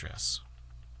not a dress.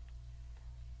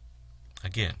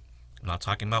 Again, I'm not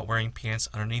talking about wearing pants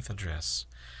underneath a dress.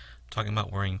 I'm talking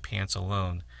about wearing pants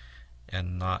alone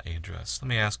and not a dress. Let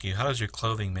me ask you, how does your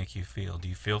clothing make you feel? Do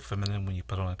you feel feminine when you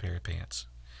put on a pair of pants?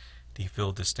 Do you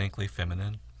feel distinctly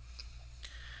feminine?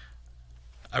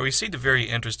 I received a very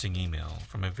interesting email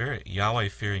from a very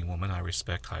Yahweh-fearing woman I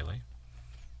respect highly.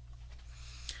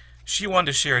 She wanted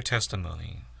to share a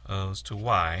testimony as to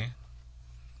why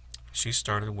she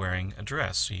started wearing a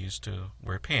dress. She used to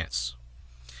wear pants.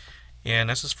 And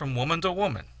this is from woman to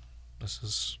woman. This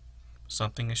is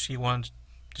something that she wanted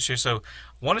to share. So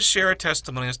I want to share a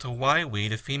testimony as to why we,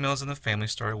 the females in the family,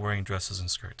 started wearing dresses and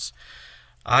skirts.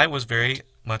 I was very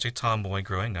much a tomboy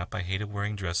growing up. I hated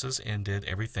wearing dresses and did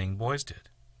everything boys did.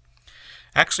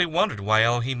 Actually wondered why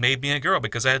Elohim made me a girl,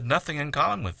 because I had nothing in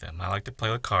common with them. I like to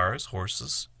play with cars,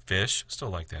 horses, fish, still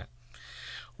like that.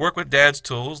 Work with Dad's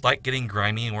tools, like getting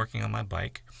grimy and working on my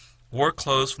bike. Wore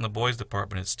clothes from the boys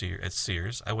department at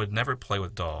Sears. I would never play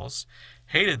with dolls.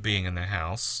 Hated being in the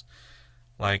house,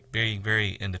 like being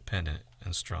very independent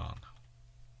and strong.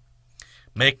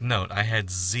 Make note, I had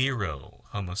zero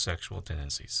homosexual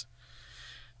tendencies.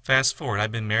 Fast forward,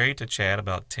 I've been married to Chad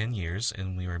about 10 years,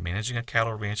 and we were managing a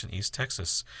cattle ranch in East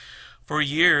Texas. For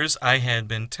years, I had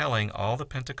been telling all the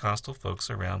Pentecostal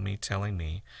folks around me, telling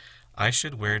me I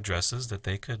should wear dresses, that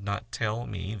they could not tell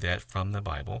me that from the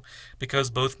Bible,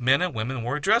 because both men and women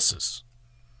wore dresses.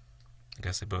 I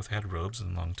guess they both had robes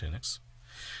and long tunics.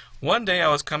 One day I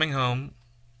was coming home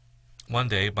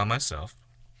by myself.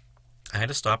 I had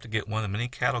to stop to get one of the many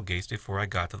cattle gates before I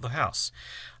got to the house.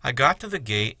 I got to the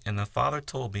gate, and the Father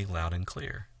told me loud and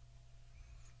clear,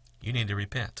 "You need to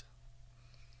repent."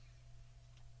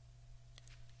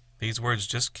 These words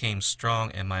just came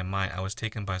strong in my mind. I was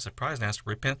taken by surprise and asked,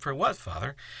 "Repent for what,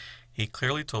 Father?" He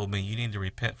clearly told me, "You need to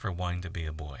repent for wanting to be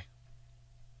a boy."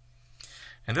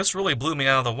 And this really blew me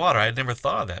out of the water. I had never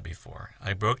thought of that before.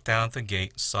 I broke down at the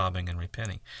gate, sobbing and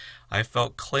repenting. I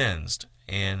felt cleansed,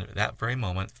 and at that very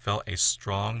moment felt a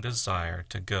strong desire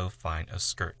to go find a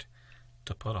skirt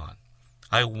to put on.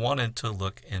 I wanted to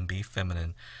look and be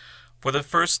feminine for the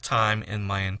first time in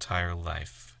my entire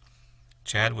life.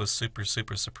 Chad was super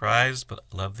surprised, but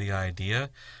loved the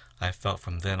idea. I felt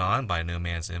from then on, by no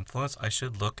man's influence, I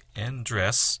should look and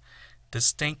dress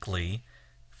distinctly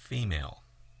female.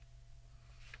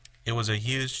 It was a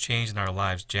huge change in our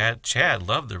lives. Chad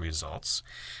loved the results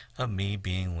of me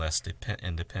being less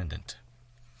independent.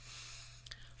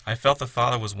 I felt the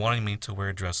Father was wanting me to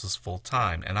wear dresses full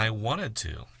time, and I wanted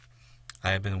to.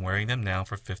 I have been wearing them now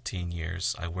for 15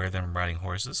 years. I wear them riding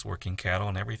horses, working cattle,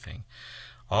 and everything.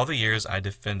 All the years I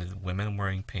defended women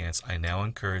wearing pants, I now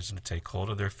encourage them to take hold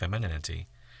of their femininity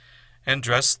and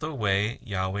dress the way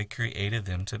Yahweh created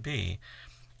them to be,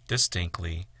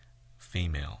 distinctly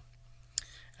female.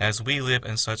 As we live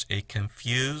in such a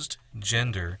confused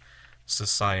gender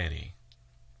society,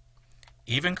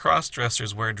 even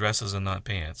cross-dressers wear dresses and not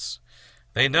pants.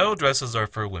 They know dresses are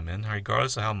for women.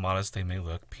 Regardless of how modest they may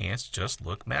look, pants just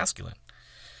look masculine.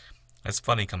 That's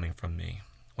funny coming from me.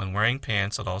 When wearing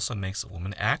pants, it also makes a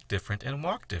woman act different and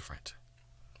walk different.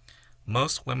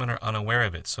 Most women are unaware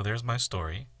of it, so there's my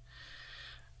story.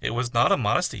 It was not a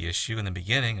modesty issue in the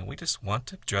beginning, and we just want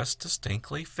to dress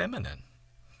distinctly feminine.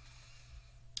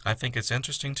 I think it's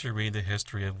interesting to read the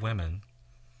history of women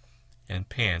and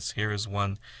pants. Here is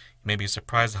one. You may be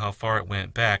surprised at how far it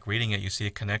went back. Reading it, you see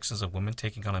connections of women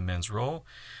taking on a men's role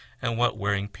and what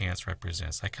wearing pants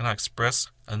represents. I cannot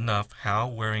express enough how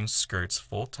wearing skirts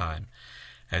full-time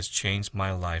has changed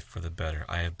my life for the better.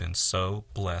 I have been so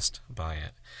blessed by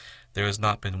it. There has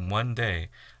not been one day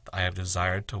that I have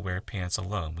desired to wear pants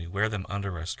alone. We wear them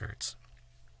under our skirts.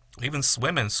 We even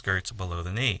swim in skirts below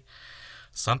the knee.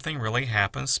 Something really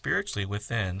happens spiritually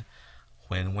within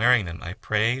when wearing them. I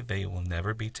pray they will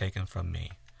never be taken from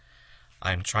me.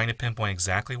 I'm trying to pinpoint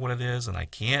exactly what it is, and I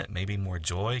can't. Maybe more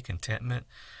joy, contentment,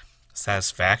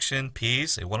 satisfaction,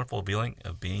 peace, a wonderful feeling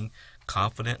of being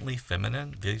confidently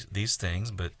feminine, these things,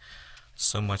 but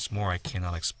so much more I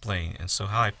cannot explain. And so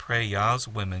how I pray Yah's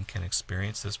women can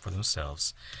experience this for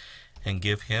themselves and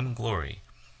give Him glory.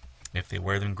 If they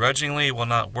wear them grudgingly, it will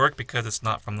not work, because it's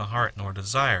not from the heart nor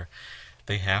desire.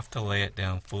 They have to lay it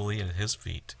down fully at His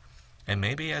feet, and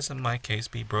maybe, as in my case,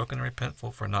 be broken and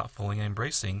repentful for not fully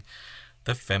embracing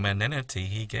the femininity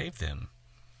He gave them.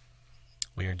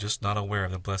 We are just not aware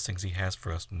of the blessings He has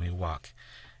for us when we walk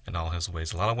in all His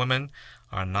ways. A lot of women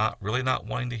are not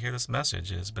wanting to hear this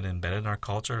message. It has been embedded in our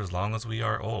culture as long as we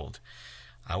are old.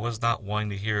 I was not wanting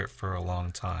to hear it for a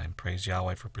long time. Praise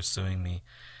Yahweh for pursuing me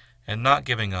and not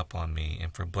giving up on me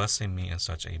and for blessing me in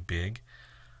such a big,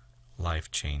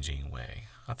 life-changing way.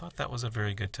 I thought that was a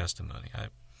very good testimony. I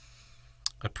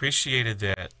appreciated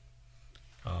that,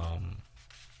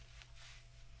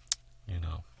 you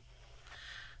know.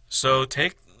 So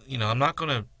I'm not going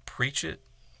to preach it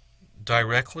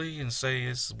directly and say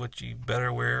this is what you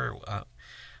better wear.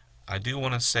 I do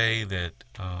want to say that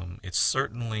it's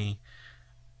certainly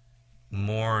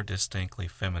more distinctly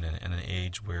feminine in an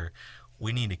age where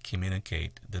we need to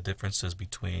communicate the differences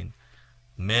between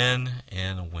men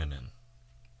and women.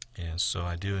 And so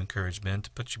I do encourage men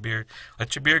to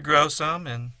let your beard grow some,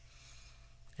 and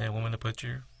women to put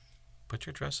your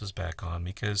dresses back on,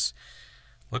 because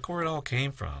look where it all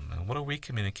came from, and what are we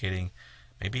communicating,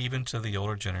 maybe even to the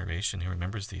older generation who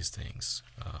remembers these things.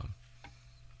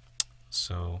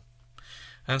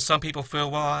 And some people feel,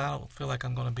 well, I don't feel like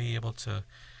I'm going to be able to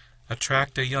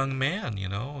attract a young man,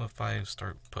 if I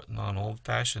start putting on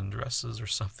old-fashioned dresses or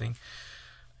something.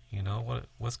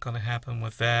 What's going to happen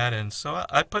with that? And so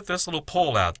I put this little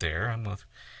poll out there. I'm going to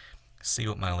see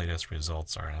what my latest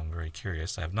results are. I'm very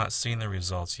curious. I have not seen the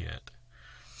results yet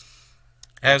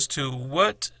as to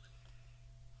what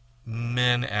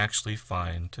men actually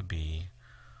find to be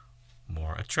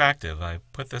more attractive. I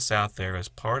put this out there as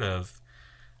part of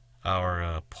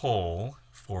our poll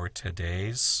for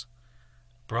today's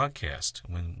broadcast.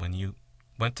 When you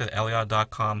went to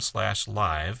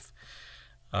EliYah.com/live,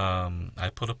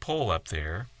 I put a poll up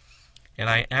there, and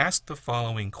I asked the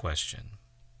following question: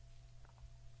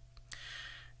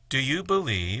 Do you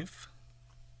believe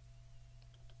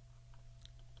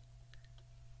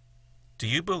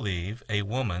a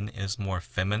woman is more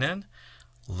feminine,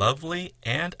 lovely,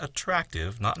 and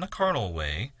attractive, not in a carnal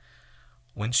way,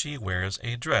 when she wears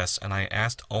a dress? And I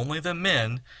asked only the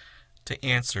men to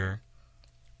answer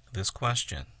this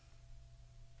question.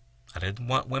 I didn't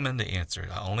want women to answer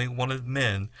it. I only wanted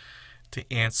men to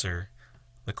answer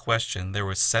the question. There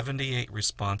were 78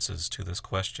 responses to this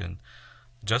question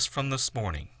just from this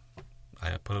morning.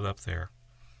 I put it up there.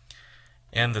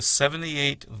 And the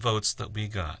 78 votes that we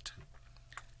got,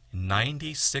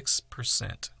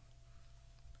 96%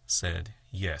 said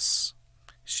yes.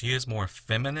 She is more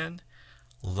feminine,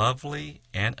 lovely,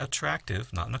 and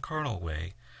attractive, not in a carnal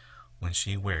way, when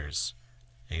she wears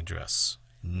a dress.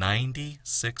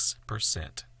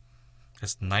 96%.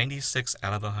 That's 96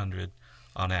 out of 100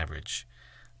 on average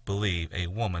believe a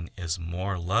woman is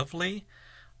more lovely,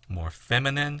 more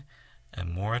feminine, and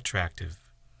more attractive,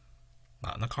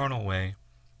 not in a carnal way,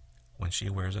 when she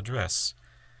wears a dress.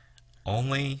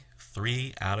 Only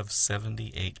 3 out of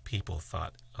 78 people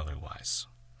thought otherwise.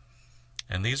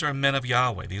 And these are men of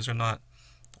Yahweh. These are not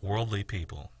worldly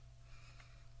people.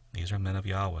 These are men of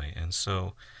Yahweh. And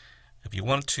so if you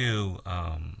want to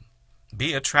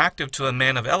be attractive to a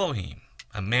man of Elohim,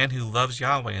 a man who loves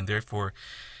Yahweh, and therefore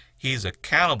he's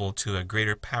accountable to a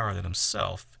greater power than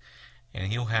himself,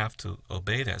 and he'll have to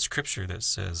obey that scripture that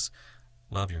says,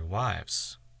 love your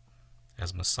wives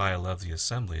as Messiah loved the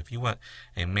assembly. If you want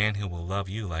a man who will love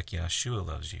you like Yeshua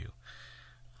loves you,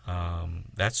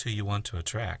 that's who you want to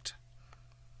attract.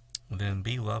 Then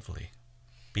be lovely,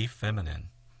 be feminine,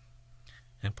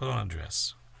 and put on a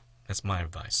dress. That's my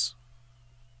advice.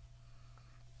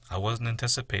 I wasn't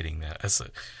anticipating that.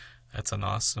 That's an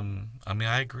awesome,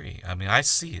 I agree.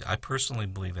 I personally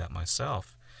believe that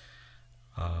myself.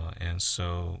 And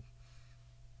so,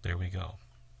 there we go.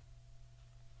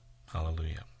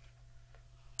 Hallelujah.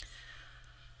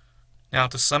 Now,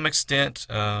 to some extent,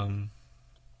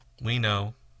 we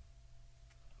know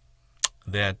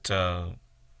that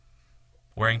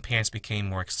wearing pants became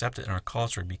more accepted in our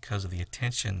culture because of the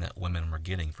attention that women were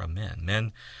getting from men.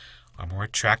 Men are more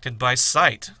attracted by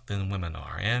sight than women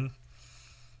are. And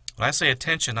when I say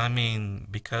attention, I mean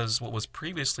because what was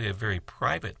previously a very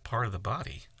private part of the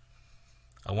body,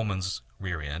 a woman's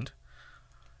rear end,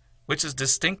 which is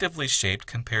distinctively shaped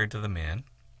compared to the man,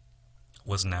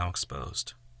 was now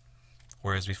exposed,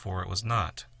 whereas before it was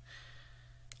not.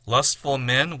 Lustful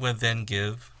men would then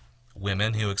give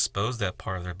women who exposed that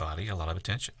part of their body a lot of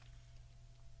attention.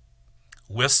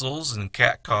 Whistles and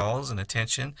catcalls and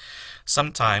attention,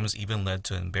 sometimes even led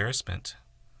to embarrassment,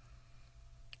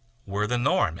 were the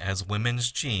norm as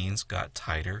women's jeans got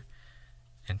tighter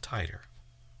and tighter.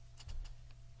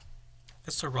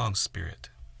 It's the wrong spirit.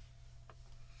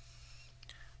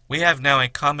 We have now a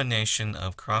combination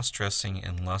of cross-dressing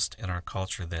and lust in our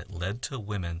culture that led to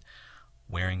women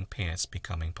wearing pants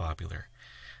becoming popular.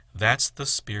 That's the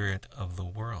spirit of the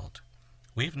world.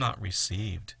 We've not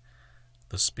received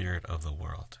the spirit of the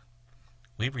world.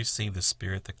 We've received the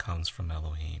spirit that comes from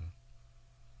Elohim.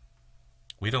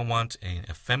 We don't want an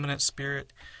effeminate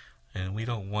spirit, and we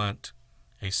don't want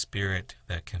a spirit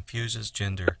that confuses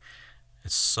gender.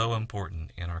 It's so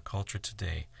important in our culture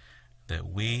today that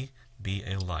we be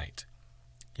a light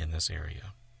in this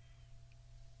area.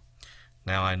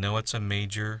 Now, I know it's a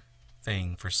major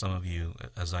thing for some of you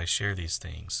as I share these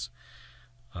things.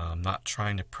 I'm not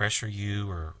trying to pressure you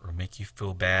or make you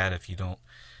feel bad if you don't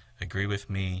agree with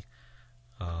me.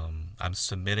 I'm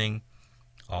submitting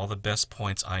all the best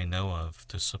points I know of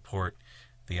to support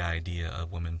the idea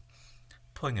of women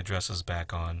putting the dresses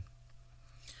back on.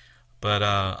 But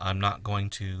I'm not going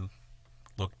to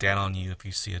look down on you if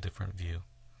you see a different view.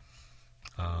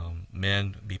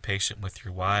 Men, be patient with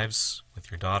your wives, with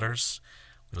your daughters.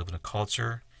 We live in a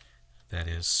culture that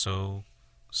is so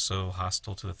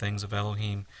hostile to the things of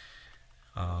Elohim.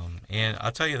 And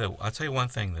I'll tell you one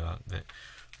thing though, that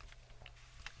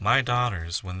my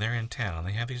daughters, when they're in town,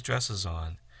 they have these dresses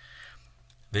on,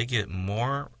 they get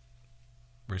more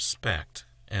respect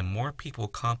and more people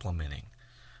complimenting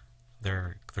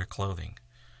their clothing.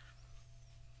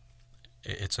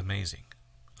 It's amazing.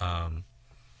 And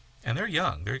they're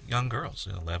young girls,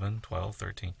 11, 12,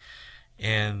 13,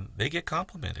 and they get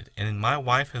complimented. And my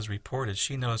wife has reported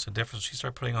she noticed a difference. She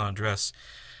started putting on a dress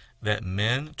that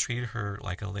men treated her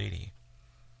like a lady.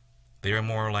 They were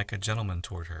more like a gentleman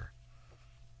toward her.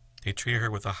 They treated her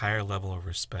with a higher level of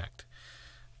respect.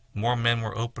 More men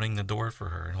were opening the door for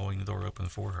her and holding the door open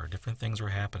for her. Different things were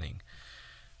happening.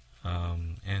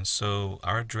 And so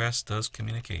our dress does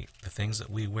communicate. The things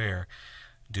that we wear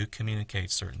do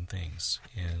communicate certain things.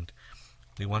 And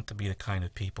we want to be the kind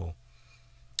of people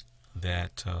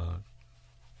that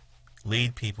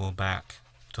lead people back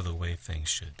to the way things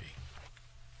should be.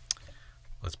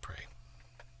 Let's pray.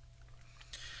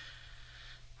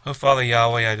 Oh, Father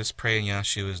Yahweh, I just pray in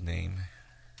Yahshua's name,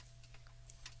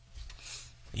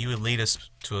 you would lead us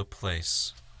to a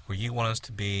place where you want us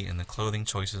to be in the clothing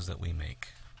choices that we make.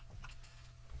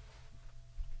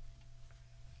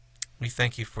 We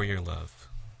thank you for your love.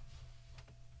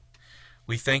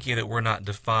 We thank you that we're not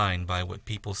defined by what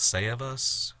people say of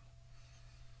us,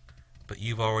 but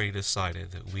you've already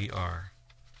decided that we are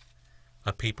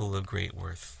a people of great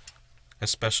worth, a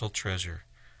special treasure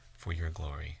for your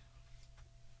glory.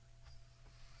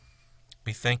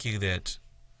 We thank you that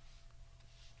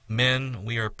men,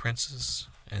 we are princes,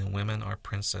 and women are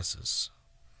princesses.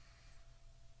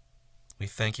 We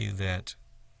thank you that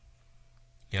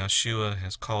Yahshua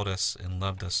has called us and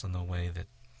loved us in a way that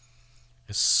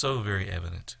is so very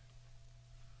evident.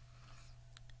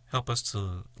 Help us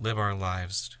to live our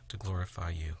lives to glorify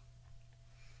you.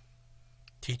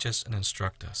 Teach us and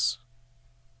instruct us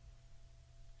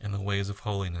in the ways of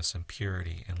holiness and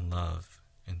purity and love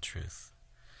and truth.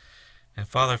 And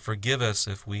Father, forgive us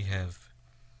if we have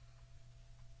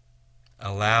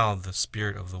allowed the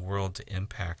spirit of the world to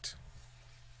impact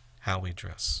how we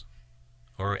dress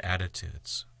or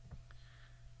attitudes.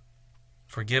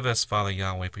 Forgive us, Father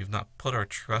Yahweh, if we've not put our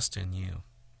trust in you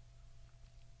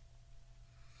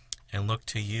and look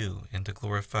to you and to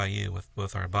glorify you with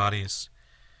both our bodies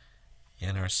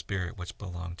and our spirit, which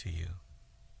belong to you.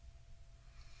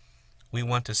 We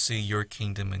want to see your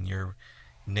kingdom and your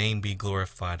name be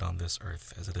glorified on this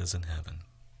earth as it is in heaven.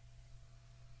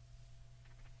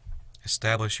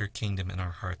 Establish your kingdom in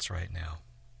our hearts right now.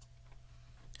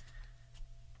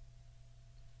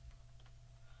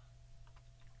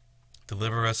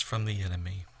 Deliver us from the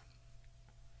enemy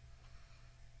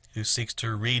who seeks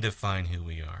to redefine who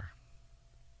we are,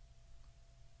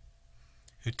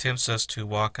 who tempts us to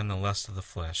walk in the lust of the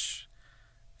flesh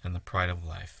and the pride of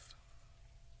life,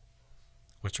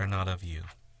 which are not of you,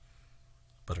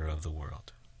 but are of the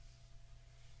world.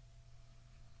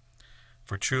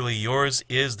 For truly yours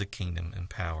is the kingdom and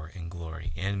power and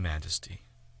glory and majesty.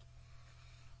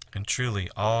 And truly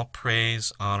all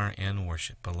praise, honor, and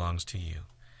worship belongs to you,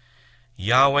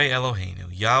 Yahweh Eloheinu,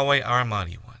 Yahweh our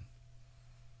Mighty One,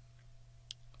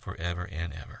 forever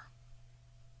and ever.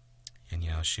 In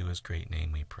Yahshua's great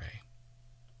name we pray.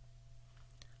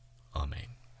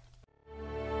 Amen.